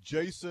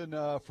 Jason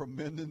from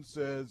Menden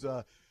says,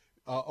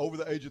 over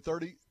the age of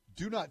 30,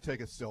 do not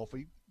take a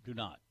selfie. Do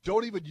not.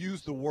 Don't even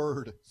use the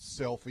word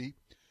selfie.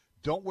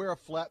 Don't wear a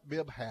flat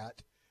bib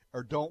hat,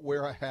 or don't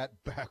wear a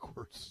hat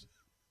backwards.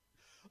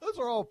 Those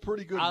are all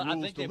pretty good rules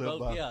I think to they live both,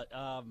 by.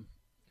 yeah.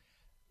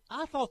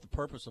 I thought the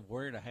purpose of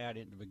wearing a hat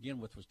to begin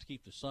with was to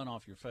keep the sun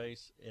off your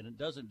face, and it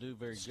doesn't do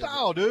very good.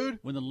 Style, dude.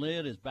 When the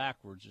lid is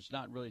backwards, it's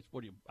not really.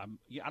 I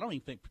don't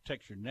even think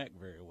protects your neck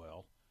very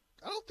well.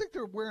 I don't think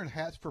they're wearing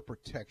hats for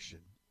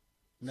protection.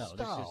 No,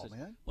 style,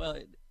 man. Well,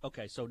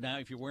 okay. So now,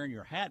 if you're wearing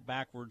your hat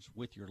backwards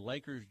with your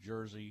Lakers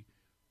jersey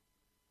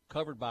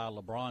covered by a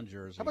LeBron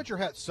jersey, how about your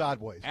hat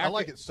sideways? I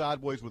like it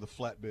sideways with a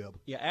flat bib.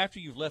 Yeah, after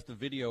you've left the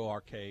video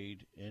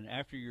arcade and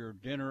after your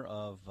dinner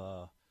of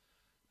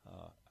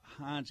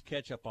Heinz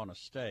ketchup on a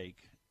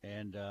steak,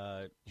 and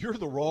you're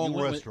the wrong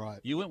restaurant.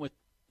 You went with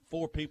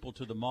 4 people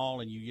to the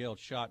mall and you yelled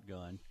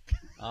shotgun,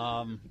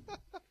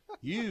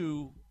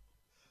 you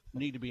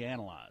need to be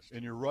analyzed.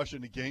 And you're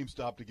rushing to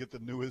GameStop to get the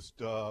newest,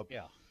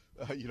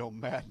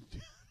 Madden.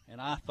 And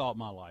I thought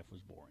my life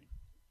was boring.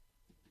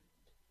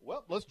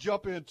 Well, let's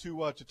jump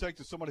into to take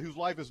to somebody whose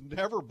life is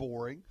never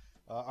boring.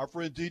 Our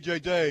friend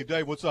DJ Dave.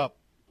 Dave, what's up?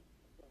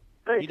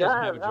 Hey, He doesn't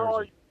guys, have a jersey. how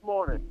are you this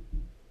morning?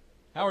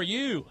 How are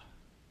you?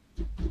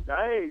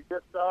 Hey,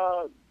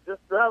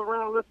 just driving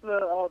around listening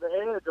to The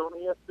Edge on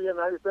ESPN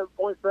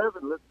 97.7,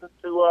 listening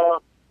to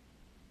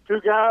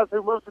two guys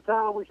who most of the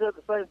time we share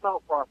the same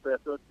thought process,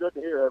 so it's good to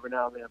hear every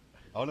now and then.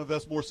 I don't know if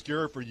that's more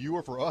scary for you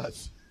or for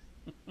us.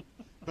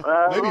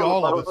 Maybe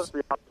all of us.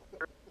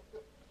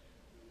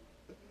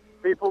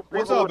 People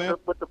What's up, man?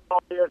 with the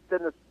ball heads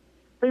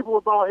people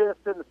with ball heads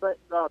tend to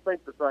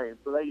think the same.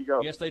 So there you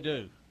go. Yes, they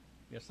do.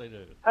 Yes, they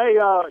do. Hey,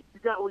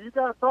 were you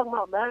guys talking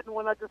about Madden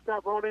when I just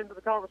got brought into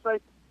the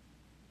conversation?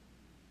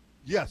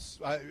 Yes,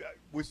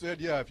 we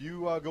said if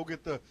you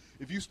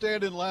if you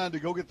stand in line to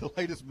go get the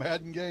latest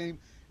Madden game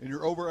and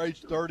you're over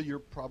age 30, you're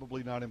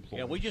probably not employed.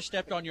 Yeah, we just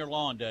stepped on your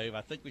lawn, Dave.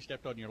 I think we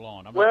stepped on your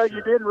lawn. I'm Well, not sure.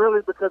 you didn't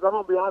really, because I'm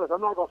going to be honest,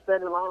 I'm not going to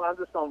stand in line. I'm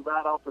just going to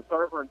bat off the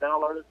server and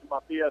download it to my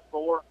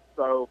PS4.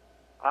 So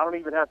I don't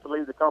even have to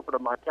leave the comfort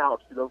of my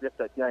couch to go get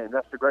that game.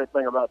 That's the great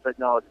thing about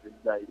technology these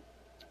days.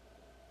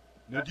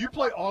 Now, do you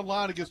play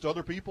online against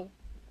other people?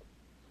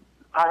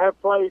 I have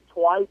played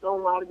twice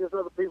online against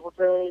other people,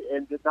 Terry,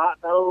 and did not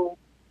know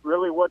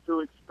really what to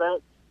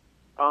expect.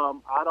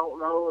 I don't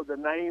know the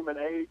name and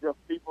age of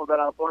people that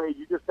I played.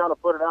 You just kind of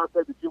put it out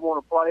there that you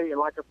want to play, and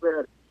like I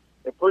said,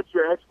 it puts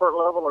your expert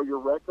level or your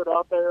record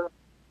out there.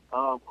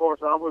 Of course,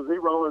 I was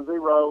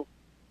 0-0,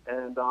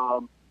 and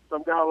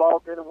some guy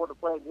logged in and wanted to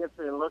play against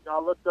me, and I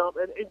looked up,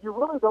 and you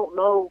really don't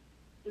know.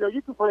 You know,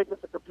 you can play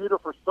against a computer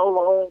for so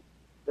long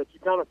that you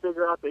kind of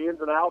figure out the ins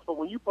and outs, but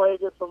when you play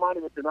against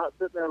somebody that you're not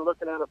sitting there and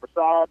looking at it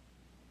beside,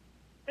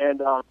 and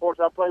of course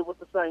I played with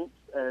the Saints,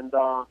 and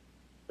I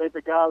think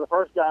the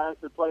first guy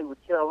actually played with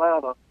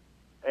Carolina,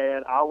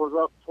 and I was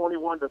up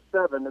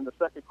 21-7 in the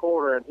second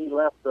quarter, and he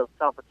left the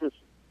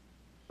competition.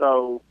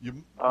 So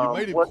you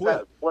made him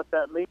quit. What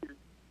that means,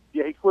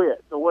 he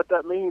quit. So what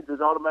that means is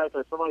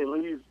automatically if somebody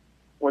leaves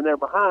when they're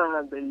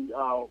behind,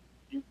 the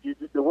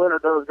winner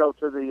does go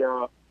to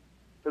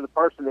the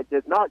person that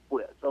did not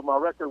quit. So my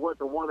record went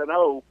to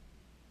 1-0,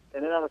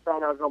 and then I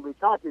decided I was going to be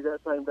cocky that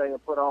same day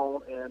and put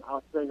on, and I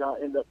think I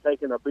ended up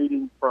taking a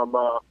beating from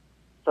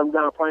some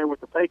guy playing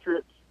with the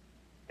Patriots,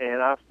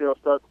 and I still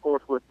stuck, of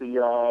course, with the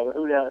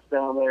Hoodats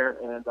down there,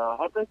 and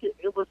I think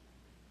it was,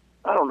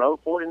 I don't know,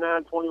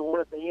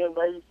 49-21 at the end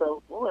maybe.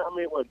 So, well, I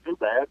mean, it wasn't too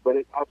bad, but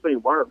I've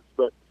seen worse.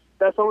 But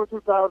that's only 2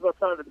 times I've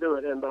tried to do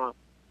it, and I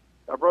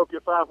broke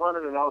your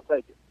 500, and I'll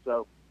take it.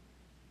 So.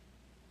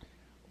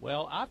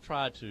 Well, I've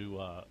tried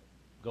to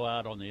go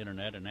out on the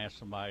internet and ask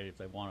somebody if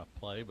they want to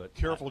play, but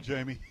careful,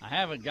 Jamie. I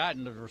haven't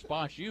gotten the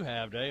response you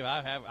have, Dave.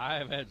 I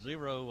have had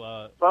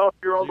zero. So if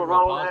you're on the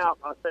wrong positive. app,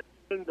 I said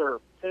Tinder,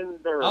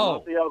 Oh.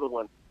 not the other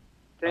one.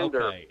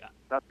 Tinder. Okay.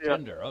 Not the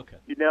Tinder. other. Okay.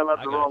 You downloaded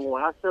I the got wrong you.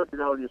 one. I showed you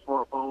that on your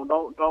smartphone.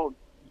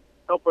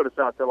 Don't put us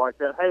out there like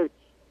that. Hey,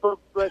 but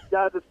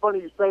guys, it's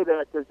funny you say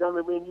that because I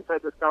mean, me and you've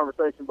had this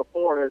conversation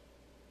before. Is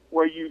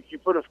where you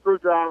put a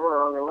screwdriver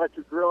or an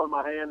electric drill in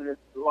my hand, and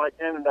it's like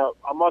handing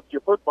a monkey a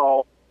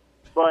football.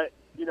 But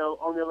you know,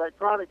 on the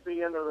electronics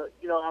end of the,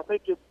 I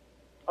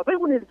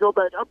think we need to go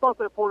back. I brought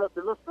that point up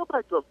there. Let's go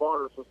back to a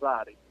barter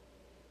society.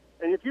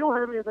 And if you don't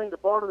have anything to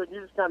barter, then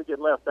you just kind of get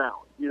left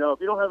out. You know, if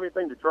you don't have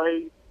anything to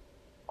trade,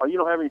 or you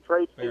don't have any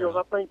trade skills,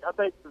 I think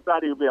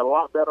society would be a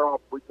lot better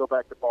off if we go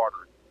back to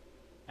bartering.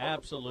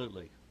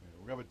 Absolutely.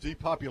 We're going to have a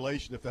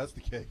depopulation if that's the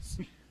case.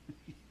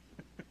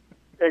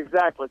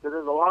 Exactly, because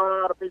there's a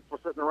lot of people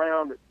sitting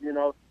around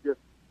that, just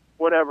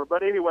whatever.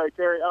 But anyway,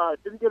 Terry,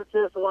 didn't get a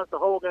chance to watch the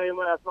whole game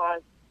last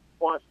night.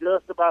 Watched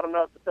just about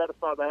enough to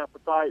satisfy the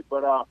appetite,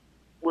 but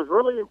was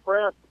really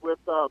impressed with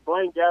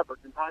Blaine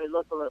Gabbert and how he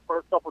looked on that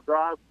first couple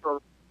drives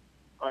for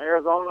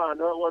Arizona. I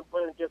know it wasn't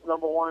playing against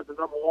number one,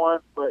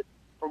 but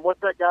from what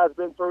that guy's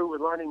been through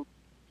with learning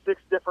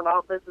 6 different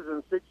offenses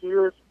in 6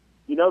 years,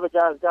 the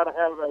guy's got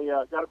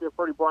to be a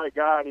pretty bright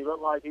guy, and he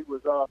looked like he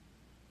was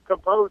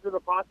composed in the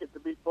pocket to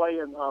be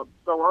playing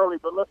so early.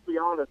 But let's be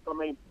honest, I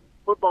mean,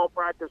 football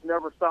practice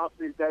never stops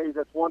these days.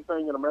 That's one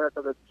thing in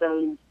America that's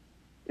changed.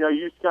 You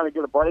used to kind of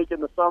get a break in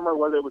the summer,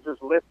 whether it was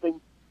just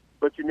lifting,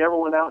 but you never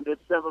went out and did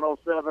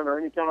 7-on-7 or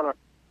any kind of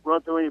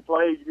run through any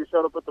plays. You just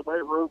showed up at the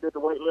weight room, did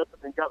the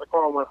weightlifting, and got the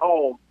car and went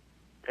home.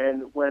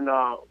 And when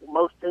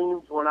most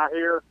teams, when I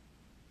hear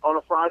on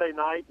a Friday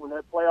night, when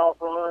that playoff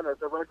run or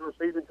the regular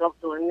season comes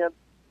to an end,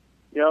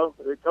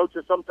 the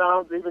coaches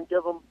sometimes even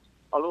give them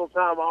a little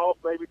time off,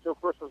 maybe till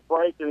Christmas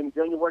break, and in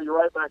January you're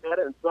right back at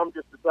it. And some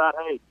just decide,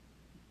 hey,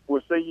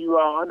 we'll see you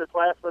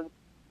underclassmen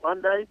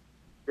Monday,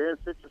 then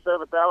 6th or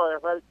 7th hour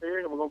athletic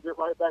period, and we're going to get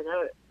right back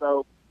at it.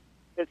 So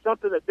it's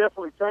something that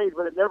definitely changed,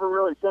 but it never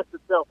really shuts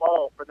itself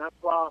off. And that's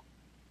why,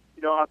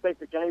 I think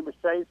the game has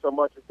changed so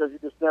much because you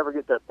just never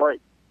get that break.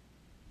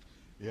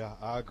 Yeah,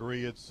 I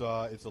agree. It's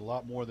a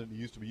lot more than it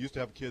used to be. You used to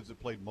have kids that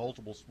played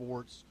multiple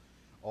sports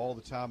all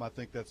the time. I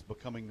think that's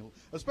becoming,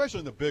 especially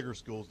in the bigger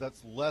schools,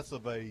 that's less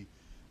of a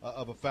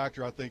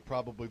factor, I think,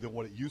 probably than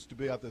what it used to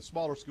be. At the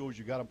smaller schools,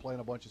 you got them playing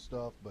a bunch of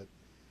stuff. But,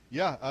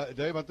 yeah,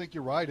 Dave, I think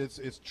you're right.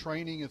 It's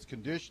training, it's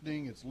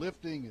conditioning, it's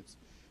lifting,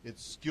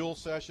 it's skill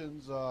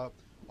sessions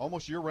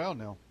almost year-round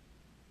now.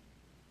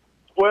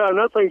 Well,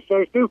 another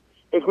thing, too,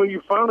 is when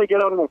you finally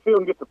get out on the field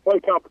and get to play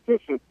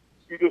competition,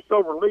 you're just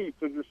so relieved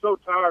because you're so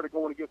tired of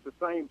going against the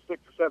same 6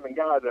 or 7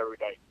 guys every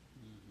day.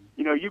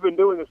 You know, you've been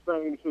doing this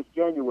thing since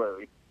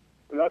January,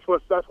 and that's why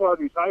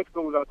these high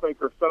schools, I think,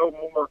 are so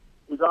more.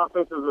 These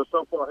offenses are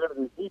so far ahead of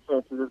these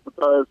defenses is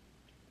because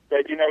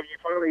that you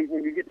finally,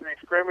 when you get to these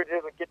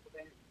scrimmages and get to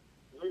these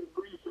you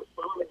just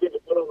finally get to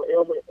put on the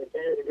helmet and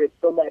against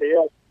somebody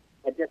else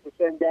against the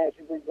same guys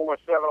you've been going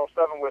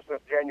 7-on-7 with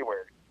since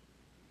January.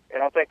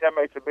 And I think that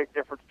makes a big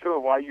difference too.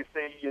 Why you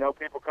see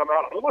people come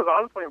out. I was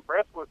honestly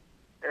impressed with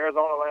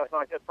Arizona last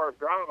night. That first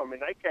drive. I mean,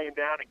 they came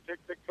down and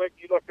click.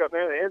 You looked up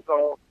there in the end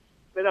zone.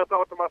 Then I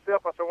thought to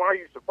myself, I said, why are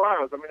you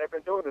surprised? I mean, they've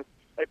been doing this.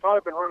 They've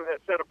probably been running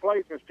that set of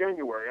plays since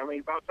January. I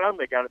mean, about the time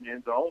they got in the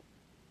end zone,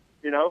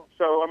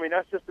 So, I mean,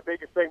 that's just the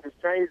biggest thing that's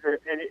changed.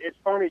 And it's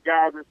funny,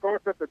 guys. It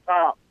starts at the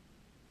top,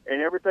 and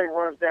everything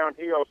runs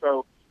downhill.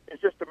 So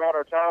it's just a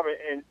matter of time.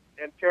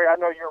 And Terry, I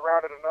know you're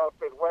around it enough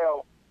as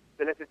well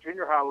that at the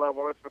junior high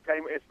level, it's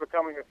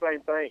becoming the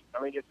same thing.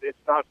 I mean,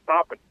 it's not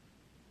stopping.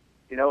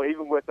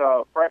 Even with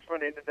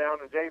freshmen into down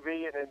to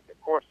JV, and then of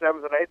course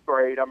 7th and 8th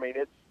grade. I mean,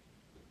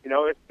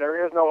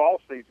 there is no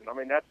off season. I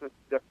mean, that's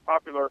the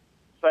popular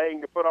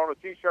saying to put on a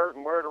T-shirt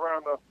and wear it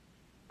around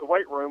the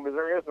weight room. Is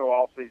there is no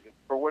off season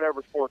for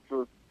whatever sport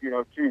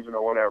you're choosing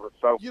or whatever.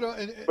 So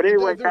but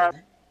anyway, guys,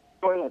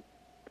 go ahead.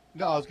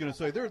 No, I was going to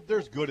say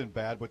there's good and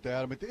bad with that.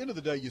 I mean, at the end of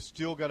the day, you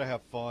still got to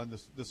have fun.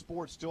 The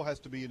sport still has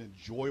to be an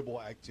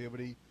enjoyable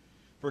activity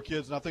for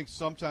kids, and I think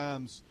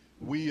sometimes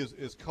we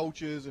as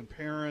coaches and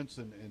parents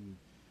and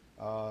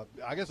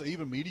I guess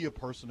even media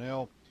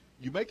personnel,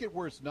 you make it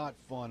where it's not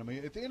fun. I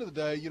mean, at the end of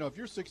the day, if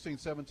you're 16,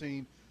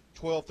 17,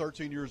 12,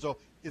 13 years old,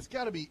 it's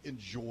got to be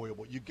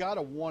enjoyable. You got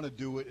to want to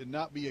do it and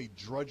not be a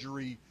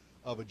drudgery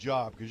of a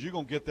job because you're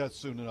going to get that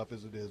soon enough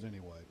as it is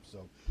anyway.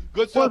 So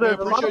good stuff, man.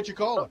 Appreciate you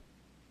calling.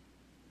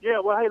 Yeah,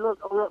 well, hey, look,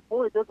 on that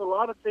point, there's a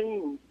lot of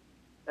teams,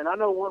 and I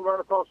know one right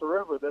across the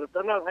river, that if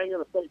they're not hanging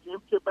a state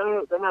championship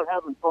banner, they're not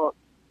having fun.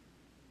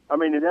 I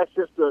mean, and that's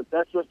just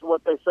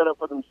what they set up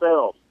for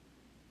themselves.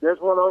 There's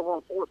one over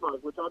on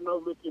Forsyth, which I know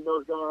Mickey and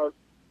those guys,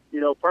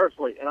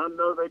 personally, and I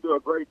know they do a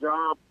great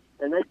job,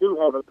 and they do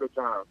have a good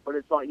time. But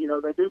it's like,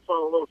 they do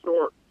fall a little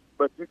short,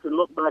 but you can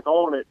look back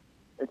on it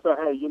and say,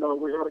 hey,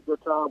 we had a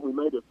good time, we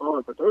made it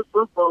fun. But there's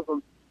some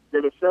programs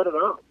that have set it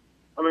up.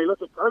 I mean,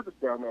 look at Curtis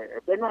down there.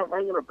 If they're not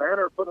hanging a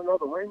banner or put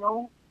another ring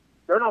on,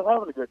 they're not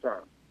having a good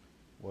time.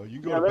 Well,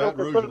 you can go to Baton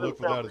Rouge and look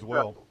for that as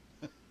well.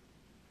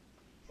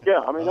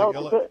 Yeah, I mean, don't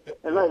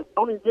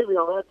even get me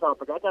on that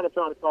topic. I got to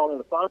try to call in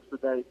the Fox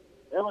today.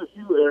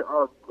 LSU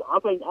I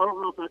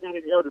don't know if I got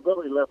any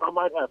eligibility left. I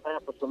might have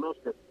half a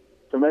semester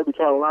to maybe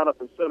try to line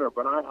up in center.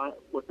 But I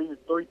with the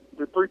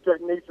three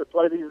techniques that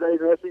play these days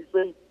in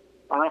SEC,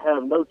 I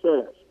have no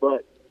chance.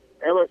 But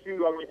LSU,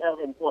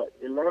 having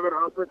 11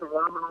 offensive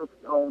linemen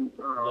on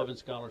 11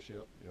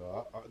 scholarship.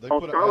 Yeah, they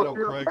put an ad on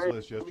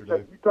Craigslist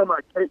yesterday. You talking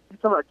about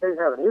Kate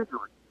had an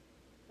injury,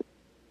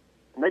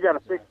 and they got to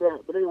fix that.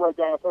 But anyway,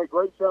 guys, hey,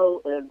 great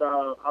show, and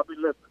I'll be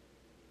listening.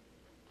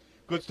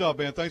 Good stuff,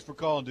 man. Thanks for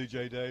calling,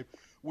 DJ Dave.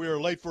 We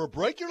are late for a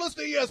break. You're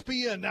listening to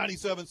ESPN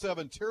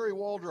 97.7. Terry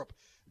Waldrop,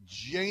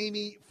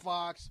 Jamie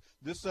Foxx.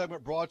 This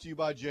segment brought to you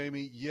by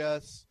Jamie.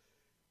 Yes,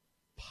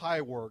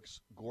 Pie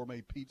Works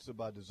Gourmet Pizza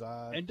by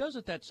Design. And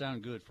doesn't that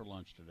sound good for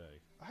lunch today?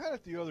 I had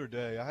it the other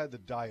day. I had the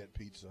diet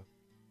pizza.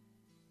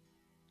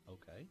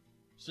 Okay.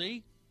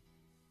 See?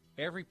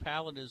 Every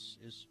palate is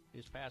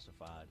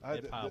pacified. I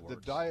had the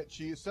diet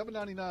cheese,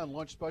 $7.99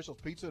 lunch specials,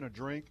 pizza and a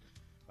drink.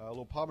 A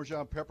little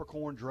Parmesan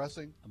peppercorn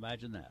dressing.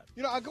 Imagine that.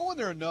 I go in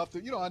there enough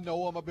that, I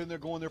know them. I've been there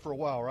going there for a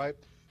while, right?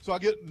 So I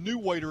get a new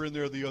waiter in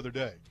there the other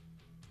day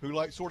who,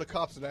 sort of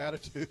cops an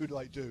attitude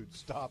like, dude,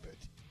 stop it.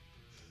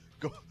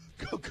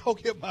 Go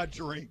get my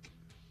drink.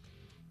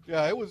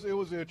 Yeah, it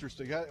was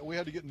interesting. We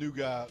had to get a new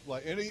guy,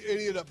 and he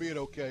ended up being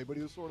okay, but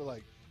he was sort of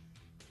like,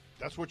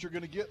 that's what you're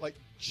going to get? Like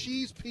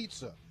cheese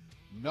pizza.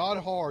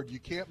 Not hard. You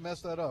can't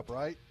mess that up,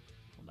 right?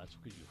 Well, that's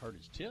because you heard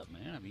his tip,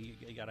 man. I mean,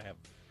 you got to have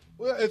 –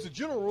 well, as a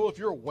general rule, if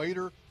you're a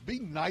waiter, be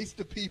nice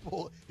to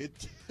people. It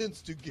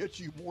tends to get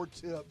you more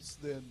tips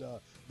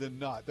than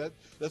not.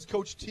 That's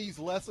Coach T's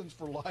lessons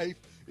for life.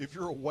 If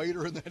you're a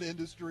waiter in that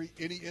industry,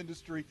 any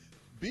industry,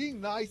 being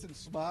nice and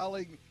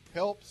smiling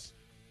helps.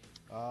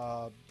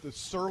 The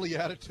surly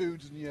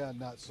attitudes,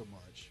 not so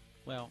much.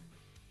 Well,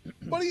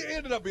 but he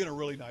ended up being a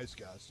really nice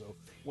guy. So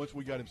once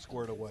we got him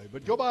squared away,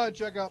 but go by and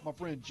check out my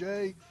friend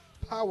Jay.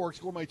 Pie Works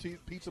Gourmet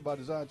Pizza by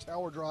Design,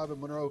 Tower Drive in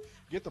Monroe.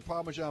 Get the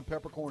Parmesan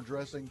peppercorn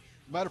dressing.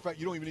 Matter of fact,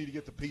 you don't even need to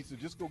get the pizza.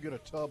 Just go get a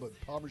tub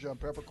of Parmesan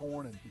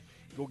peppercorn and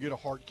go get a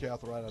heart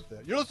cath right out there.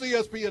 You're listening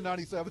to ESPN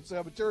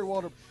 97.7. Terry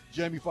Waldrop,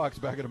 Jamie Foxx,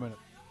 back in a minute.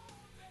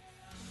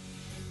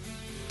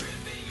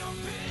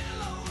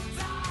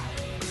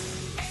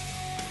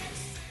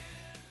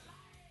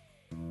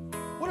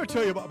 want to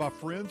tell you about my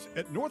friends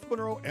at North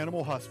Monroe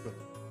Animal Hospital.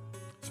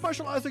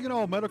 Specializing in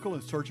all medical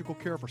and surgical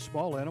care for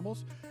small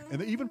animals,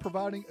 and they're even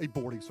providing a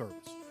boarding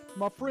service.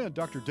 My friend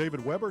Dr.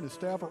 David Weber and his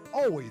staff are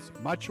always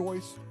my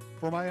choice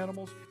for my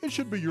animals. It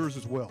should be yours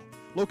as well.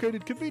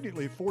 Located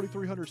conveniently at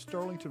 4300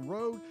 Sterlington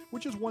Road,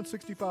 which is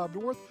 165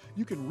 North.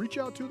 You can reach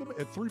out to them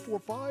at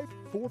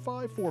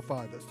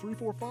 345-4545. That's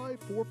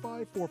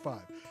 345-4545.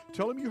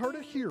 Tell them you heard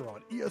it here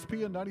on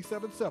ESPN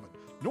 97.7,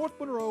 North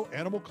Monroe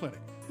Animal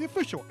Clinic, the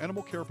official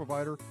animal care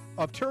provider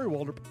of Terry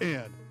Waldrop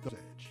and the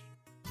Edge.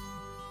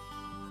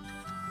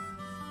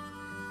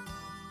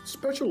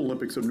 Special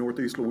Olympics of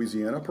Northeast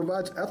Louisiana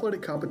provides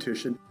athletic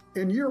competition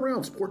and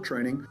year-round sport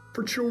training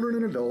for children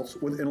and adults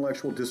with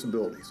intellectual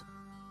disabilities.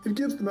 It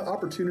gives them the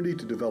opportunity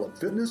to develop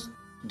fitness,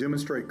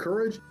 demonstrate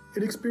courage,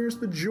 and experience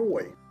the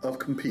joy of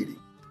competing.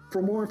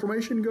 For more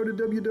information, go to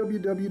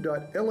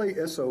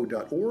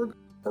www.laso.org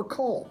or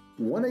call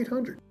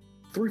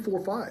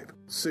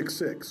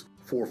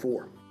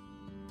 1-800-345-6644.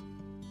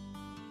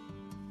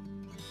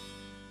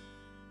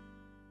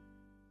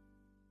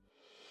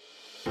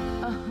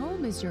 A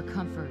home is your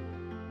comfort,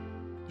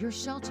 your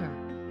shelter.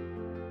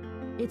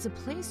 It's a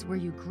place where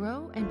you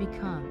grow and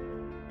become.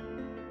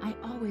 I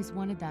always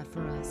wanted that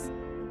for us.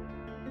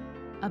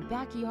 A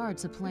backyard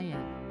to play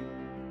in.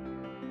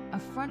 A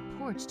front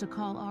porch to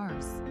call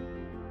ours.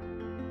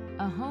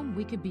 A home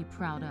we could be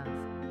proud of.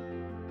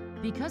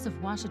 Because of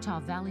Ouachita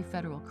Valley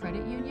Federal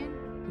Credit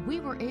Union, we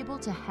were able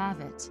to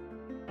have it.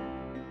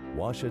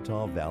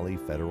 Ouachita Valley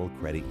Federal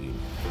Credit Union,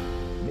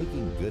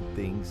 making good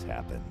things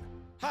happen.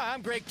 Hi,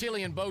 I'm Greg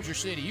Tilley in Bossier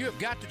City. You have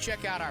got to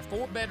check out our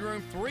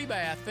 4-bedroom,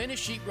 3-bath,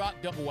 finished sheetrock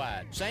double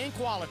wide. Same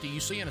quality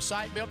you see in a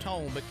site-built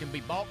home, but can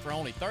be bought for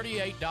only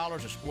 $38 a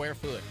square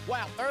foot.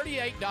 Wow,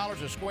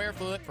 $38 a square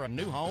foot for a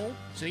new home?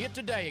 See it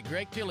today at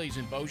Greg Tilley's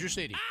in Bossier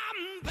City.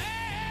 I'm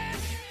back,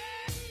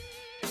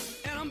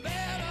 and I'm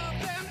better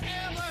than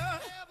ever.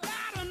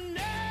 Got a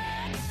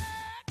knack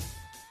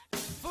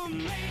for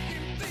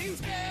making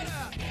things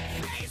better.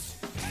 Face,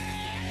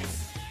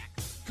 face,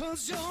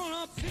 'cause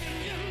your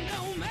opinion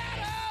don't matter.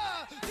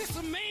 This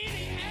a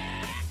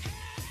maniac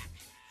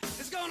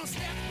is gonna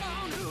step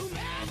on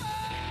whomever.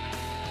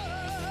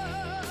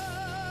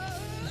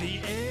 The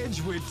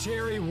Edge with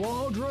Terry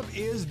Waldrop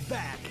is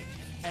back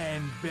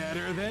and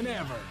better than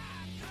ever.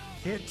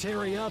 Hit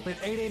Terry up at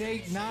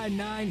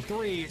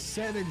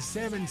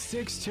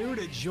 888-993-7762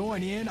 to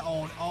join in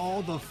on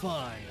all the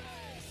fun.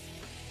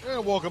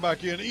 And welcome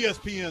back in.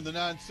 ESPN, the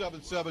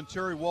 977,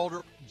 Terry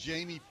Waldrop,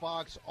 Jamie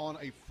Foxx on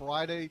a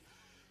Friday.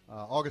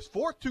 August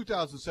 4th,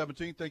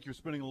 2017. Thank you for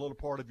spending a little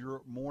part of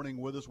your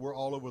morning with us. We're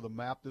all over the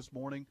map this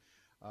morning.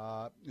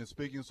 And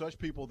speaking of such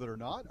people that are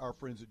not, our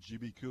friends at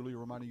GB Cooley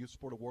reminding you to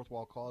support a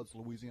worthwhile cause,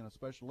 Louisiana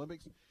Special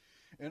Olympics.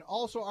 And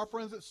also our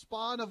friends at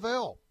Spa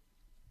Novell.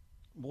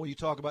 Boy, you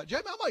talk about,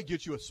 Jamie, I might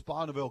get you a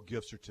Spa Novell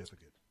gift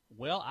certificate.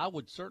 Well, I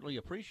would certainly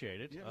appreciate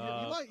it.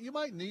 Yeah, you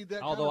might need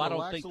that. Although kind of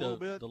I don't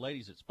think the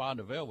ladies at Spa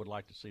Novell would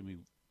like to see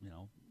me,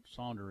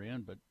 saunter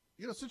in, but.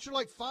 Since you're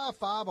like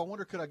 5'5", I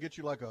wonder could I get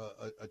you like a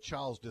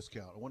child's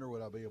discount? I wonder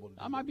would I be able to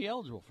do I might be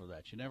eligible for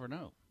that. You never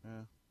know.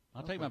 Yeah.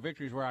 I'll take my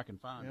victories where I can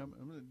find them.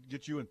 I'm going to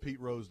get you and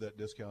Pete Rose that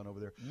discount over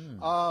there.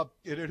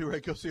 At any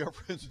rate, go see our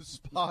friends at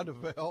Spa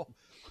Novell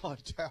on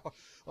Tower.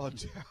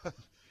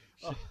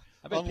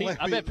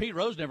 I bet Pete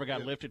Rose never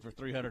got lifted for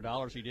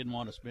 $300 he didn't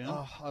want to spend.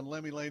 On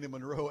Lemmy Lane in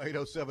Monroe,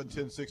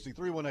 807-1060,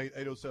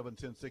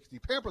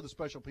 318-807-1060. Pamper the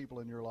special people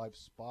in your life,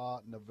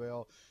 Spa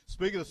Novell.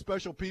 Speaking of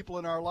special people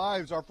in our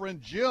lives, our friend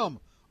Jim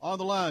on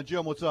the line.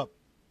 Jim, what's up?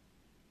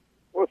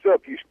 What's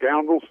up, you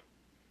scoundrels?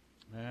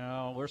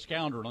 Well, we're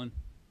scoundreling.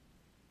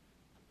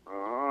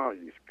 Oh,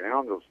 you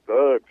scoundrels,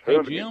 thugs.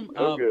 Hey, Jim,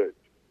 so good.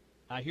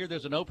 I hear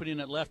there's an opening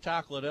at left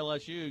tackle at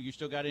LSU. You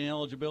still got any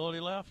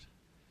eligibility left?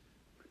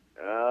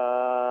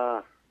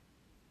 Nah.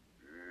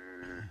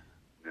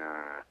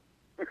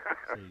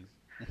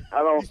 I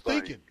don't He's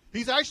thinking.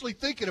 He's actually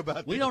thinking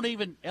about this.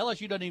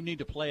 LSU doesn't even need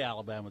to play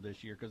Alabama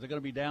this year because they're going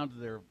to be down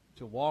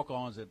to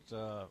walk-ons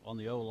on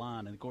the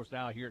O-line. And, of course,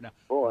 now I hear it now.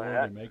 Boy,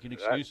 they're making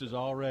excuses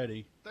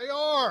already. They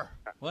are.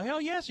 Well,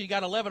 hell yes. You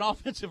got 11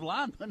 offensive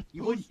linemen.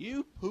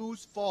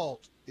 Whose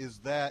fault is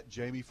that,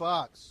 Jamie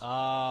Foxx?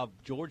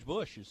 George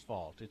Bush's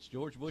fault. It's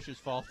George Bush's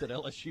fault that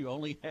LSU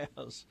only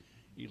has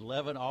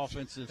 11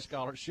 offensive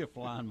scholarship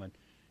linemen.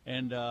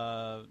 And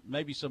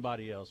maybe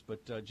somebody else.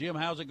 But, Jim,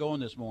 how's it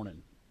going this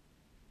morning?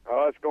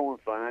 Oh, it's going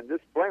fine.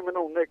 Just blame it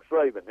on Nick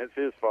Saban. It's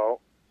his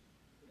fault.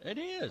 It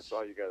is. That's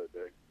all you got to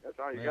do. That's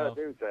all you got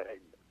to do is say, hey,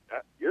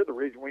 you're the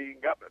reason we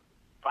ain't got the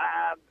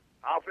 5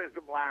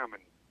 offensive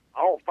linemen.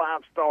 All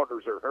 5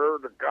 starters are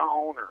hurt or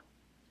gone.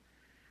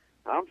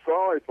 I'm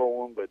sorry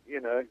for them, but,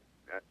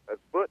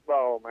 that's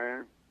football,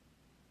 man.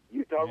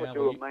 You talking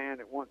to a man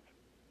that once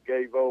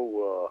gave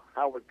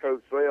Howard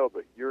Cosell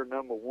the "You're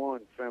number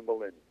one"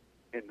 symbol in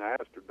the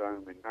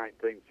Astrodome in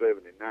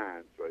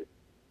 1979. So,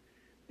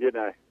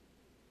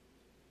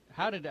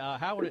 How did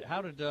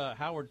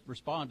Howard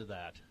respond to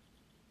that?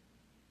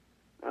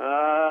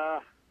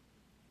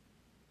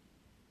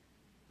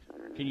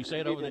 Can you say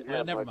it over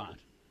there? Never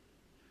mind.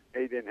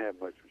 he didn't have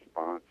much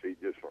response. He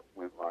just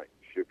went like,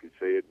 shook his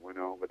head and went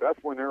on. But that's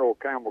when Earl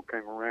Campbell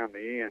came around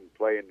the end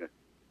playing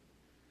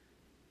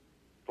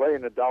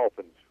the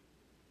Dolphins.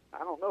 I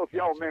don't know if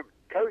y'all remember,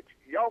 Coach,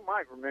 y'all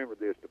might remember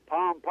this, the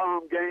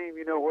pom-pom game,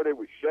 you know, where they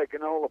was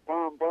shaking all the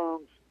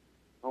pom-poms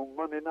on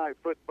Monday Night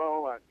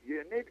Football.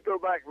 You need to go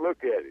back and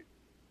look at it.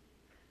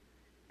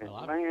 And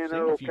man,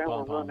 Earl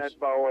Campbell run that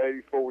ball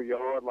 84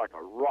 yards like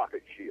a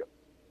rocket ship.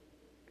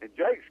 And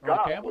Jake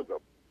Scott was a,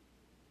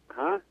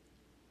 huh?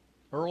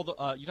 Earl,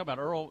 you talking about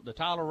Earl, the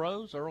Tyler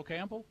Rose, Earl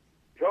Campbell?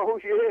 Oh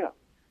yeah,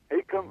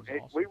 he come.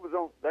 We was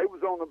on. They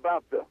was on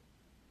about the,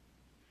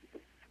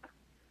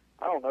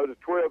 I don't know, the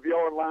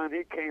 12-yard line.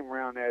 He came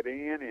around that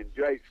end, and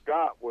Jake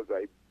Scott was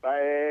a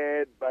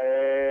bad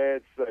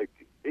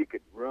safety. He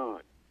could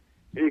run.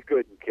 He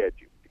couldn't catch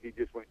him. He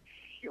just went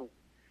shoot.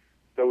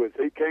 So as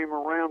he came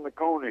around the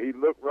corner, he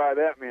looked right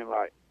at me and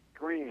like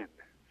grinned.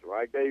 So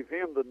I gave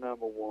him the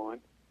number one.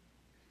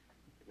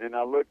 And then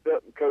I looked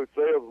up and Coach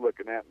Sale was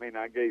looking at me, and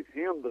I gave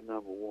him the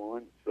number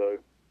one. So,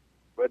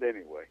 but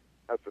anyway,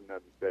 that's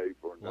another day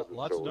for another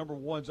Lots story. of number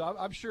ones.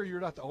 I'm sure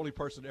you're not the only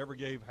person that ever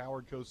gave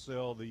Howard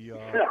Cosell the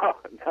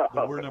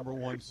no. we're number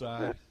one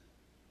sign.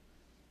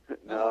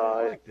 No,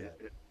 I like that.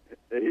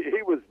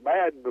 He was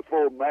Madden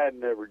before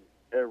Madden ever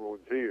was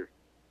here.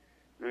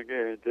 I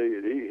guarantee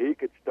you, he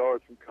could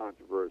start some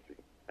controversy.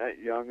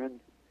 That youngin',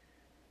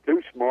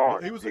 too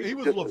smart. He was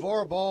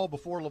LeVar Ball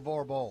before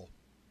LeVar Ball.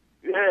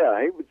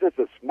 Yeah, he was just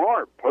a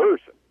smart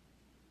person.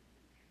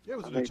 Yeah,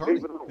 he was an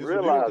attorney. People don't He was a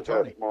New York realize how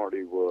attorney. smart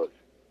he was.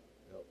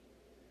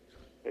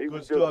 He Good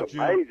was stuff, just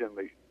Jim.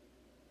 amazingly.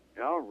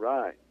 All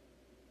right.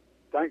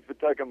 Thanks for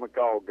taking my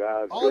call,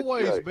 guys. Good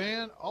Always, show.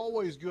 man.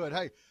 Always good.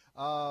 Hey,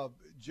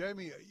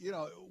 Jamie, you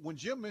know, when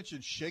Jim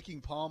mentioned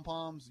shaking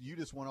pom-poms, you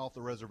just went off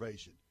the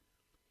reservation.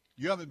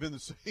 You haven't been the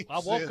same I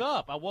woke since.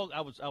 up. I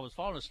was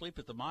falling asleep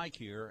at the mic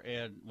here,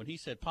 and when he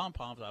said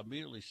pom-poms, I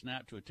immediately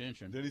snapped to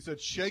attention. Then he said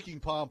shaking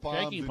pom-poms.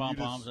 Shaking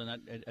pom-poms, and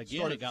again,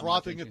 started it got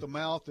frothing my at the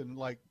mouth and,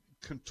 like,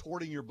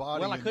 contorting your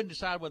body. Well, I and- couldn't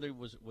decide whether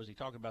was he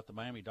talking about the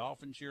Miami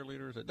Dolphin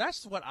cheerleaders.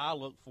 That's what I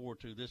look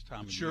forward to this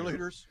time of year.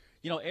 Cheerleaders?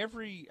 You know,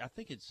 I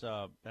think it's,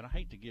 and I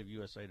hate to give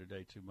USA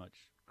Today too much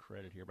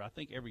credit here, but I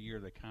think every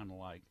year they kind of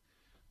like,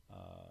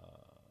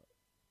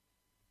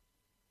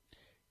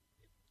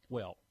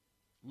 well,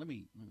 let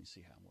me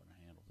see how I'm going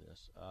to handle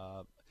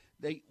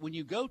this. When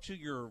you go to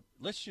your,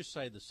 let's just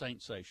say the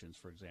Saint Sations,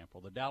 for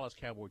example, the Dallas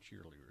Cowboy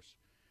cheerleaders,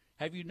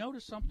 have you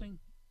noticed something?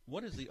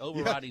 What is the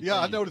overriding Yeah,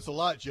 I theme? noticed a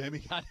lot,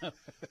 Jamie. I know.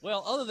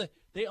 Well, other than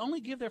they only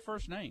give their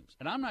first names,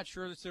 and I'm not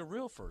sure that's their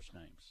real first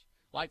names.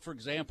 Like, for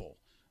example,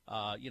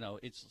 you know,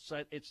 it's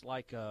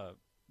like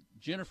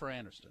Jennifer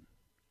Aniston.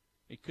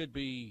 It could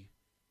be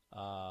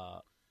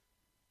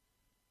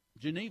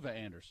Geneva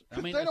Anderson.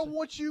 I mean, they don't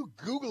want you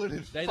Googling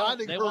and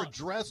finding her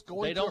address,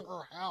 going to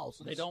her house,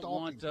 and they don't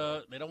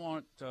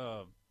want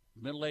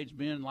middle-aged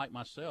men like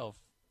myself.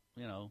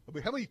 You know, I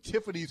mean, how many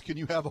Tiffany's can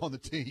you have on the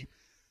team?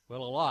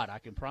 Well, a lot, I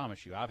can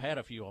promise you. I've had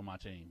a few on my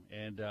team,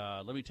 and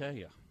let me tell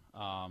you,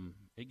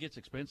 it gets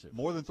expensive.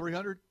 More than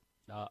 300?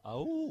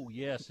 Oh,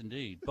 yes,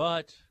 indeed.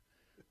 But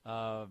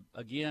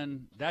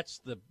again, that's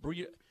the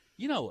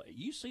you know,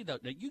 you see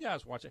that you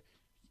guys watch it.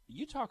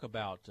 You talk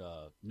about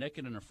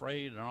Naked and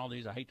Afraid and all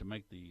these. I hate to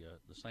make the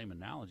same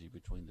analogy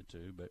between the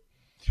two, but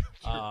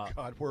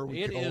God, where are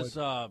we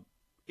going?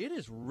 It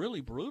is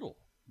really brutal.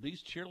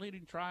 These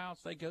cheerleading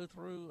tryouts they go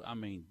through. I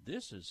mean,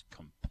 this is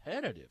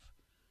competitive.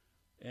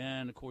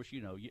 And, of course,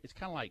 you know, it's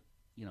kind of like,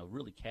 you know,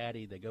 really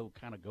catty. They go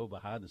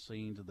behind the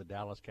scenes of the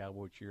Dallas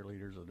Cowboy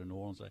cheerleaders or the New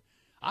Orleans.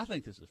 I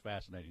think this is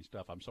fascinating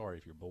stuff. I'm sorry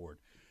if you're bored.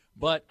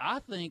 But I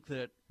think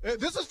that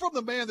this is from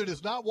the man that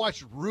has not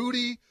watched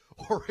Rudy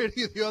or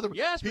any of the other.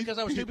 Yes, because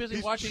I was too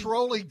busy watching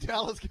trolling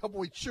Dallas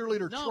Cowboy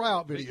cheerleader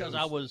tryout videos. Because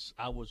I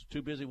was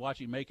too busy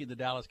watching Making the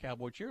Dallas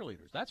Cowboy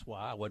Cheerleaders. That's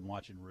why I wasn't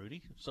watching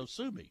Rudy. So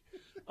sue me.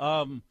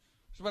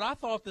 But I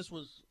thought this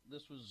was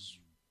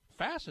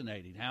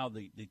fascinating how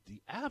the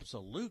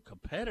absolute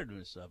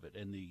competitiveness of it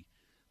and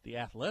the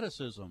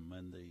athleticism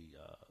and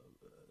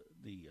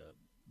the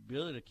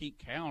ability to keep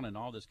count and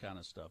all this kind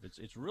of stuff.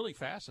 It's really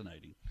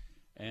fascinating.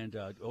 And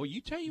you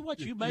tell you what,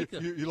 you make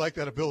you like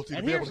that ability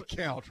to be able to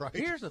count, right?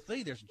 Here's the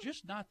thing: there's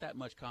just not that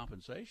much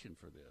compensation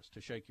for this to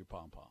shake your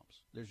pom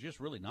poms. There's just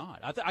really not.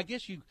 I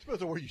guess you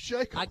depends on where you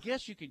shake them. I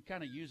guess you could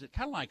kind of use it,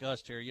 kind of like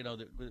us, Terry. You know,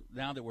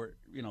 now that we're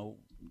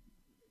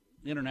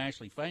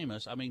internationally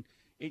famous. I mean,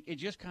 it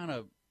just kind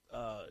of.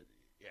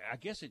 I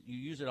guess you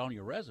use it on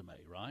your resume,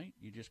 right?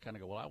 You just kind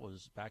of go, well,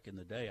 back in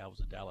the day, I was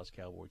a Dallas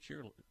Cowboy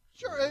cheerleader.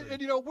 Sure, and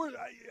you know,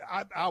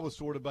 I was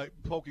sort of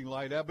poking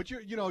light out, but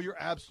you're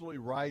absolutely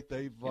right.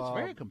 It's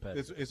very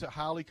competitive. It's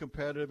highly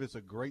competitive. It's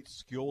a great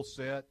skill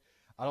set.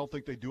 I don't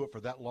think they do it for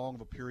that long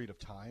of a period of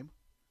time.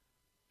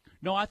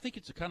 No, I think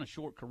it's a kind of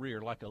short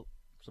career, like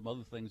some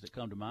other things that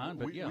come to mind.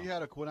 But we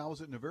had when I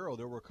was at Navarro,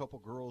 there were a couple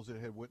girls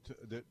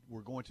that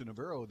were going to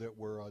Navarro that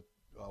were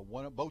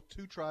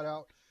two tried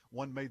out.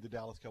 One made the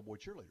Dallas Cowboy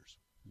cheerleaders,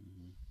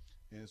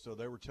 and so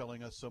they were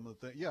telling us some of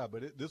the things. Yeah,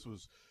 but this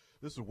was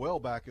This is well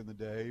back in the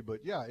day, but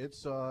yeah,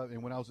 it's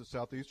and when I was at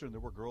Southeastern,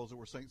 there were girls that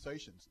were St.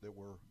 Stations that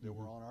were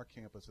on our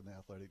campus in the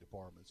athletic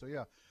department. So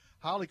yeah,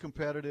 highly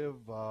competitive,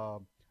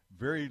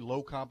 very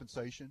low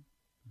compensation,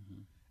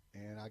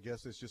 and I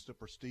guess it's just a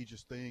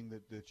prestigious thing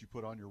that you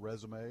put on your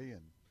resume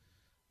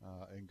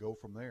and go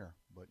from there.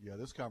 But yeah,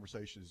 this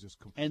conversation is just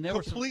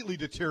completely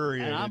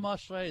deteriorated. And I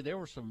must say, there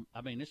were some. I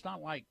mean, it's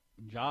not like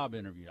job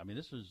interview. I mean,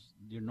 this is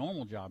your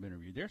normal job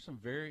interview. There's some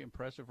very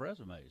impressive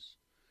resumes.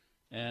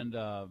 And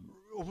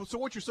so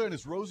what you're saying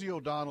is Rosie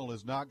O'Donnell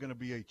is not going to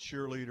be a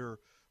cheerleader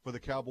for the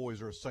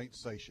Cowboys or a Saint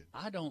Station.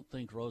 I don't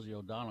think Rosie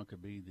O'Donnell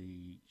could be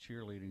the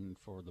cheerleading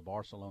for the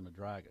Barcelona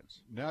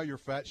Dragons. Now you're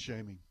fat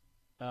shaming.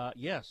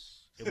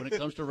 Yes, when it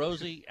comes to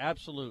Rosie,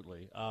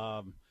 absolutely.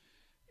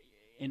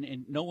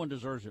 And no one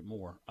deserves it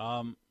more.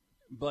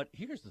 But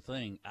here's the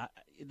thing.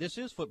 This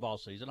is football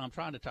season. I'm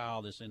trying to tie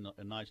all this in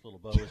a nice little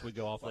bow as we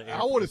go off the air.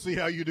 I want to see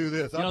how you do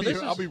this.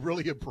 I'll be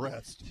really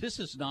impressed. This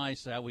is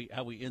nice how we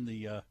end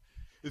the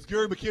As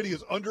Gary McKinney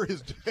is under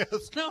his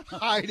desk,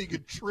 hiding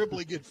and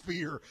trembling in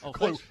fear.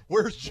 Thanks.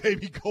 Where's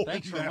Jamie going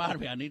Thanks for now?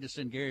 reminding me. I need to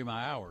send Gary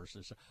my hours.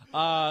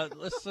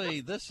 Let's see.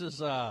 This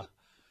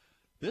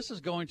is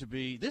going to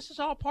be. This is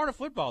all part of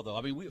football, though.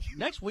 I mean,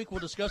 next week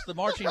we'll discuss the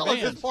marching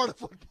bands. This is part of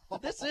football.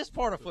 This is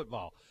part of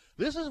football.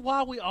 This is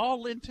why we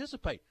all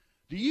anticipate.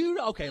 Do you?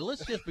 Okay,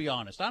 let's just be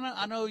honest.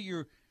 I know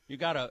you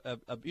got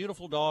a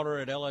beautiful daughter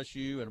at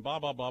LSU and blah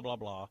blah blah blah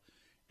blah.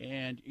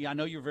 And I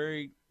know you're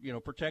very,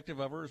 protective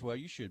of her as well.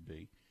 You should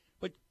be.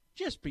 But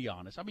just be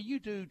honest. I mean, you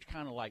do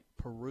kind of like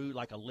peruse,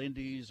 like a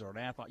Lindy's or an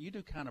Athlon. You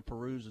do kind of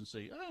peruse and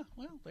see,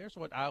 there's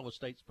what Iowa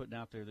State's putting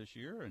out there this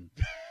year and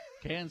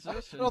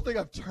Kansas. I don't think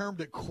I've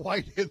termed it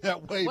quite in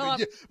that way. Well,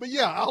 but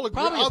yeah, I'll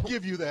agree. I'll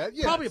give you that.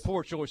 Yes. Probably a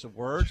poor choice of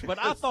words. But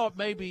I thought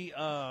maybe,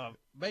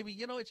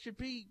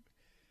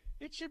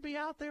 it should be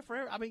out there for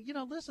everyone. I mean,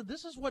 listen,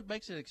 this is what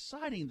makes it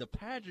exciting, the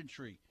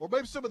pageantry. Or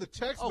maybe some of the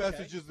text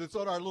messages that's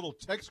on our little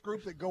text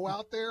group that go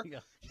out there.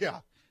 Yeah.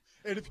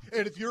 And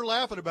if you're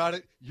laughing about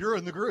it, you're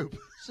in the group.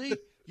 See,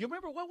 you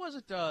remember, what was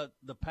it, the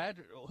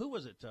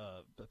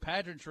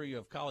pageantry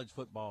of college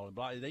football? And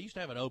blah, they used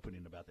to have an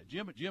opening about that.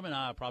 Jim and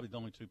I are probably the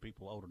only two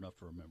people old enough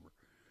to remember.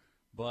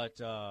 But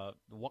the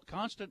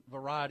constant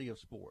variety of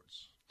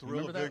sports.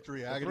 Thrill of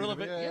victory, agony of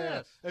victory.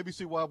 Yes.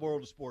 ABC Wide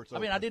World of Sports. I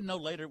mean, I didn't know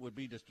later it would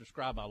be to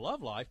describe my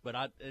love life, but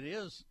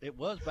it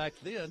was back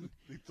then.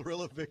 The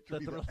thrill of victory,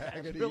 the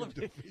agony of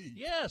defeat.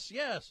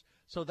 Yes.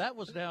 So that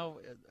was now.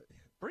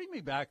 Bring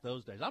me back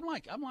those days. I'm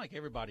like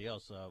everybody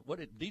else. What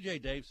did DJ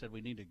Dave said?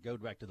 We need to go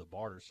back to the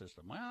barter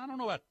system. Well, I don't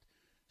know about.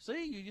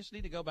 See, you just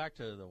need to go back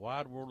to the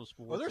wide world of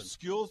sports. Are there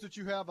skills that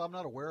you have I'm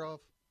not aware of?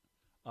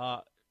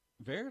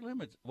 Very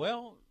limited.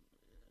 Well,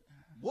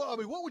 I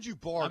mean, what would you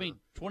barter? I mean,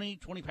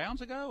 20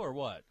 pounds ago or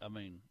what? I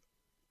mean.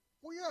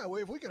 Well,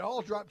 yeah, if we could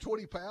all drop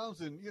 20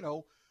 pounds and,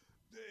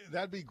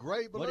 that'd be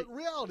great. But in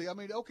reality, I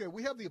mean, okay,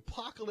 we have the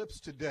apocalypse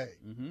today.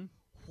 Mm-hmm.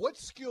 What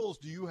skills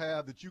do you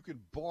have that you can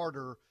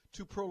barter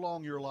to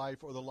prolong your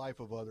life or the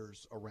life of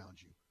others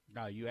around you?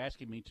 Now, you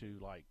asking me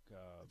to,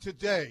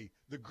 today,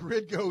 the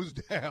grid goes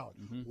down.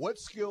 Mm-hmm. What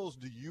skills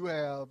do you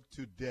have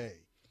today?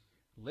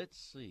 Let's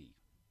see.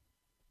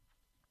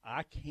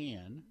 I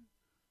can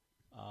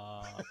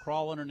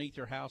crawl underneath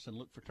your house and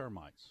look for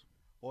termites.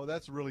 Well,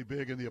 that's really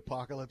big in the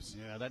apocalypse.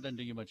 Yeah, that doesn't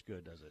do you much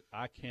good, does it?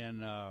 I can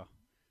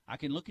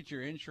look at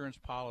your insurance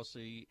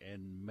policy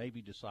and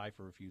maybe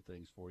decipher a few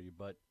things for you,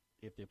 but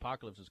if the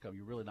apocalypse has come,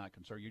 you're really not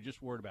concerned. You're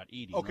just worried about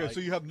eating. Okay, right? So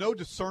you have no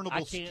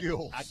discernible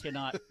skills. I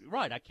cannot.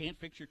 Right, I can't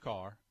fix your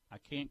car. I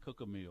can't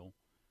cook a meal.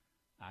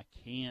 I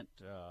can't.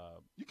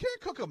 You can't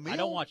cook a meal? I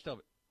don't watch stuff.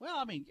 Well,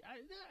 I mean,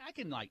 I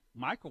can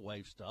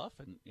microwave stuff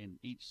and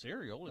eat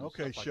cereal. And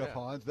okay, stuff Chef like that.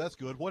 Hans, that's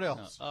good. What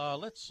else?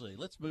 Let's see.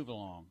 Let's move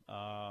along.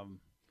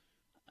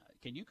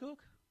 Can you cook?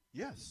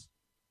 Yes.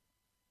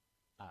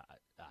 I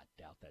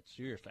doubt that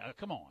seriously.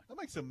 Come on. That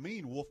makes a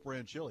mean Wolf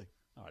Brand chili.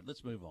 All right,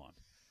 let's move on.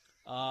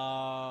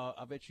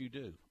 I bet you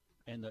do.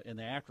 And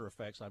the after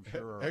effects, I'm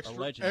sure, are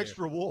legendary.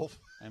 Extra Wolf.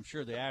 I'm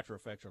sure the after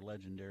effects are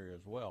legendary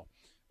as well.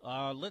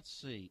 Let's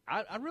see.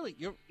 I really,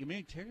 you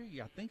mean,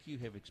 Terry, I think you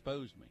have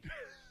exposed me.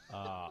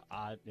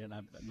 And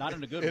I'm not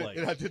in a good way.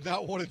 And I did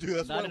not want to do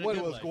that. That's what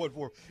I was going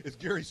for. Is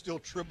Gary still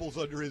trembles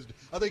under his?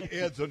 I think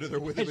Ed's under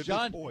there with him at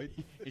this point.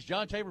 Is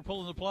John Tabor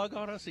pulling the plug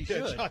on us? He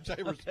should. should. John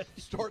Tabor's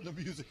starting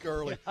the music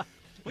early. Yeah.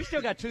 We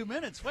still got 2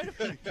 minutes. Wait a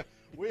minute.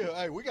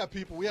 We got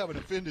people we haven't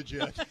offended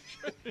yet.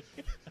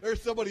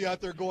 There's somebody out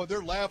there going,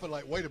 they're laughing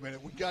like, wait a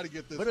minute, we got to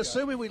get this But guy.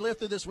 Assuming we live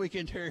through this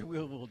weekend, Terry,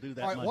 we'll do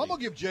that. All right, Monday. well, I'm going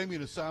to give Jamie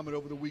an assignment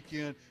over the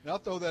weekend, and I'll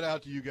throw that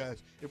out to you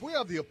guys. If we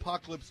have the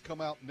apocalypse come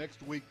out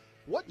next week,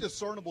 what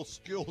discernible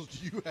skills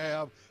do you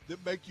have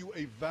that make you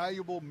a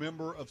valuable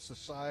member of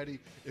society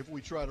if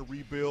we try to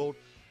rebuild?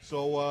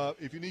 So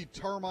if you need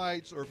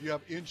termites or if you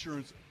have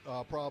insurance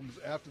problems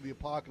after the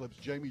apocalypse,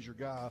 Jamie's your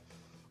guy.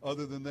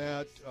 Other than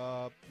that,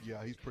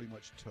 he's pretty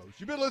much toast.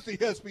 You've been listening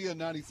to ESPN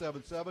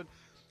 97.7.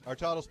 Our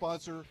title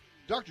sponsor,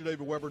 Dr.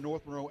 David Weber,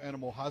 North Monroe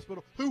Animal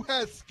Hospital, who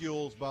has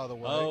skills, by the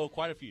way. Oh,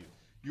 quite a few.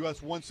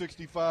 US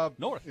 165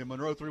 North. In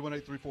Monroe,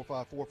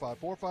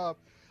 318-345-4545.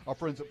 Our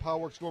friends at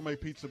Powerworks Gourmet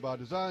Pizza by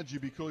Design,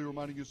 GB Cooley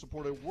reminding you to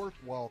support a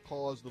worthwhile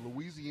cause, the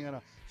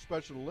Louisiana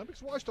Special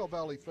Olympics, Ouachita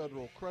Valley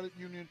Federal Credit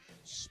Union,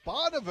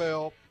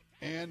 Spadaville,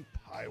 and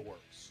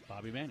Pieworks.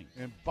 Bobby Manning.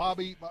 And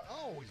Bobby, I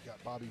always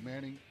got Bobby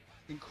Manning,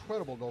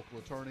 incredible local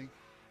attorney.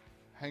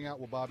 Hang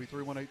out with Bobby,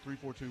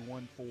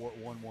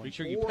 318-342-1411. Be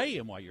sure you pay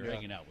him while you're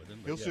hanging out with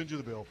him. He'll send you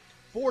the bill.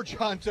 For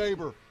John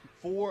Tabor,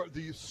 for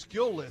the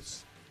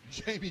skillless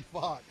Jamie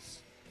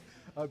Foxx,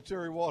 I'm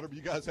Terry Waldrop.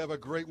 You guys have a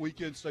great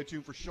weekend. Stay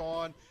tuned for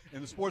Sean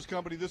and the Sports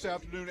Company this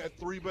afternoon at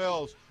 3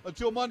 bells.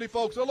 Until Monday,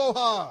 folks,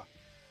 aloha.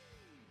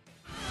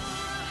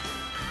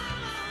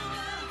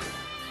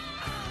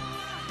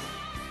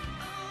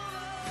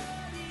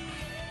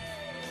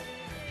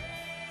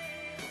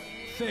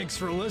 Thanks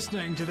for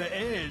listening to The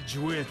Edge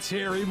with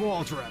Terry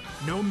Waldrop.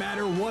 No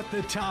matter what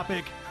the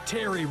topic,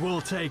 Terry will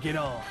take it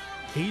on.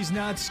 He's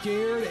not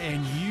scared,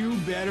 and you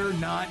better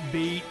not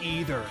be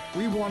either.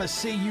 We want to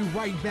see you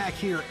right back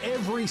here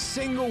every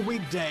single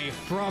weekday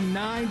from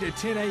 9 to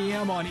 10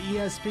 a.m. on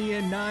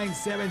ESPN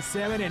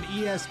 977 and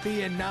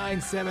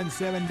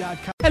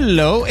ESPN977.com.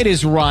 Hello, it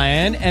is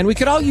Ryan, and we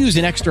could all use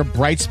an extra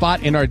bright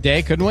spot in our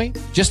day, couldn't we?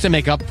 Just to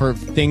make up for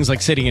things like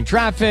sitting in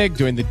traffic,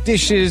 doing the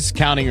dishes,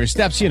 counting your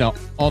steps, you know,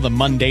 all the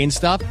mundane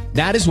stuff.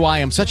 That is why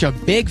I'm such a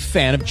big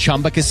fan of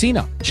Chumba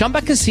Casino.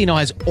 Chumba Casino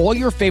has all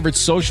your favorite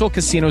social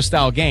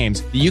casino-style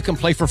games that you can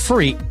play for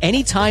free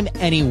anytime,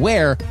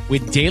 anywhere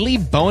with daily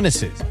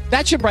bonuses.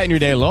 That should brighten your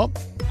day a little.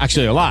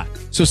 Actually, a lot.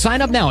 So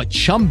sign up now at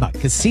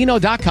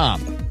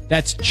ChumbaCasino.com.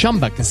 That's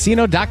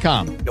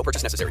ChumbaCasino.com. No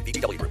purchase necessary.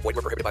 VGW Group. Void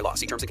where prohibited by law.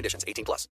 See terms and conditions. 18+.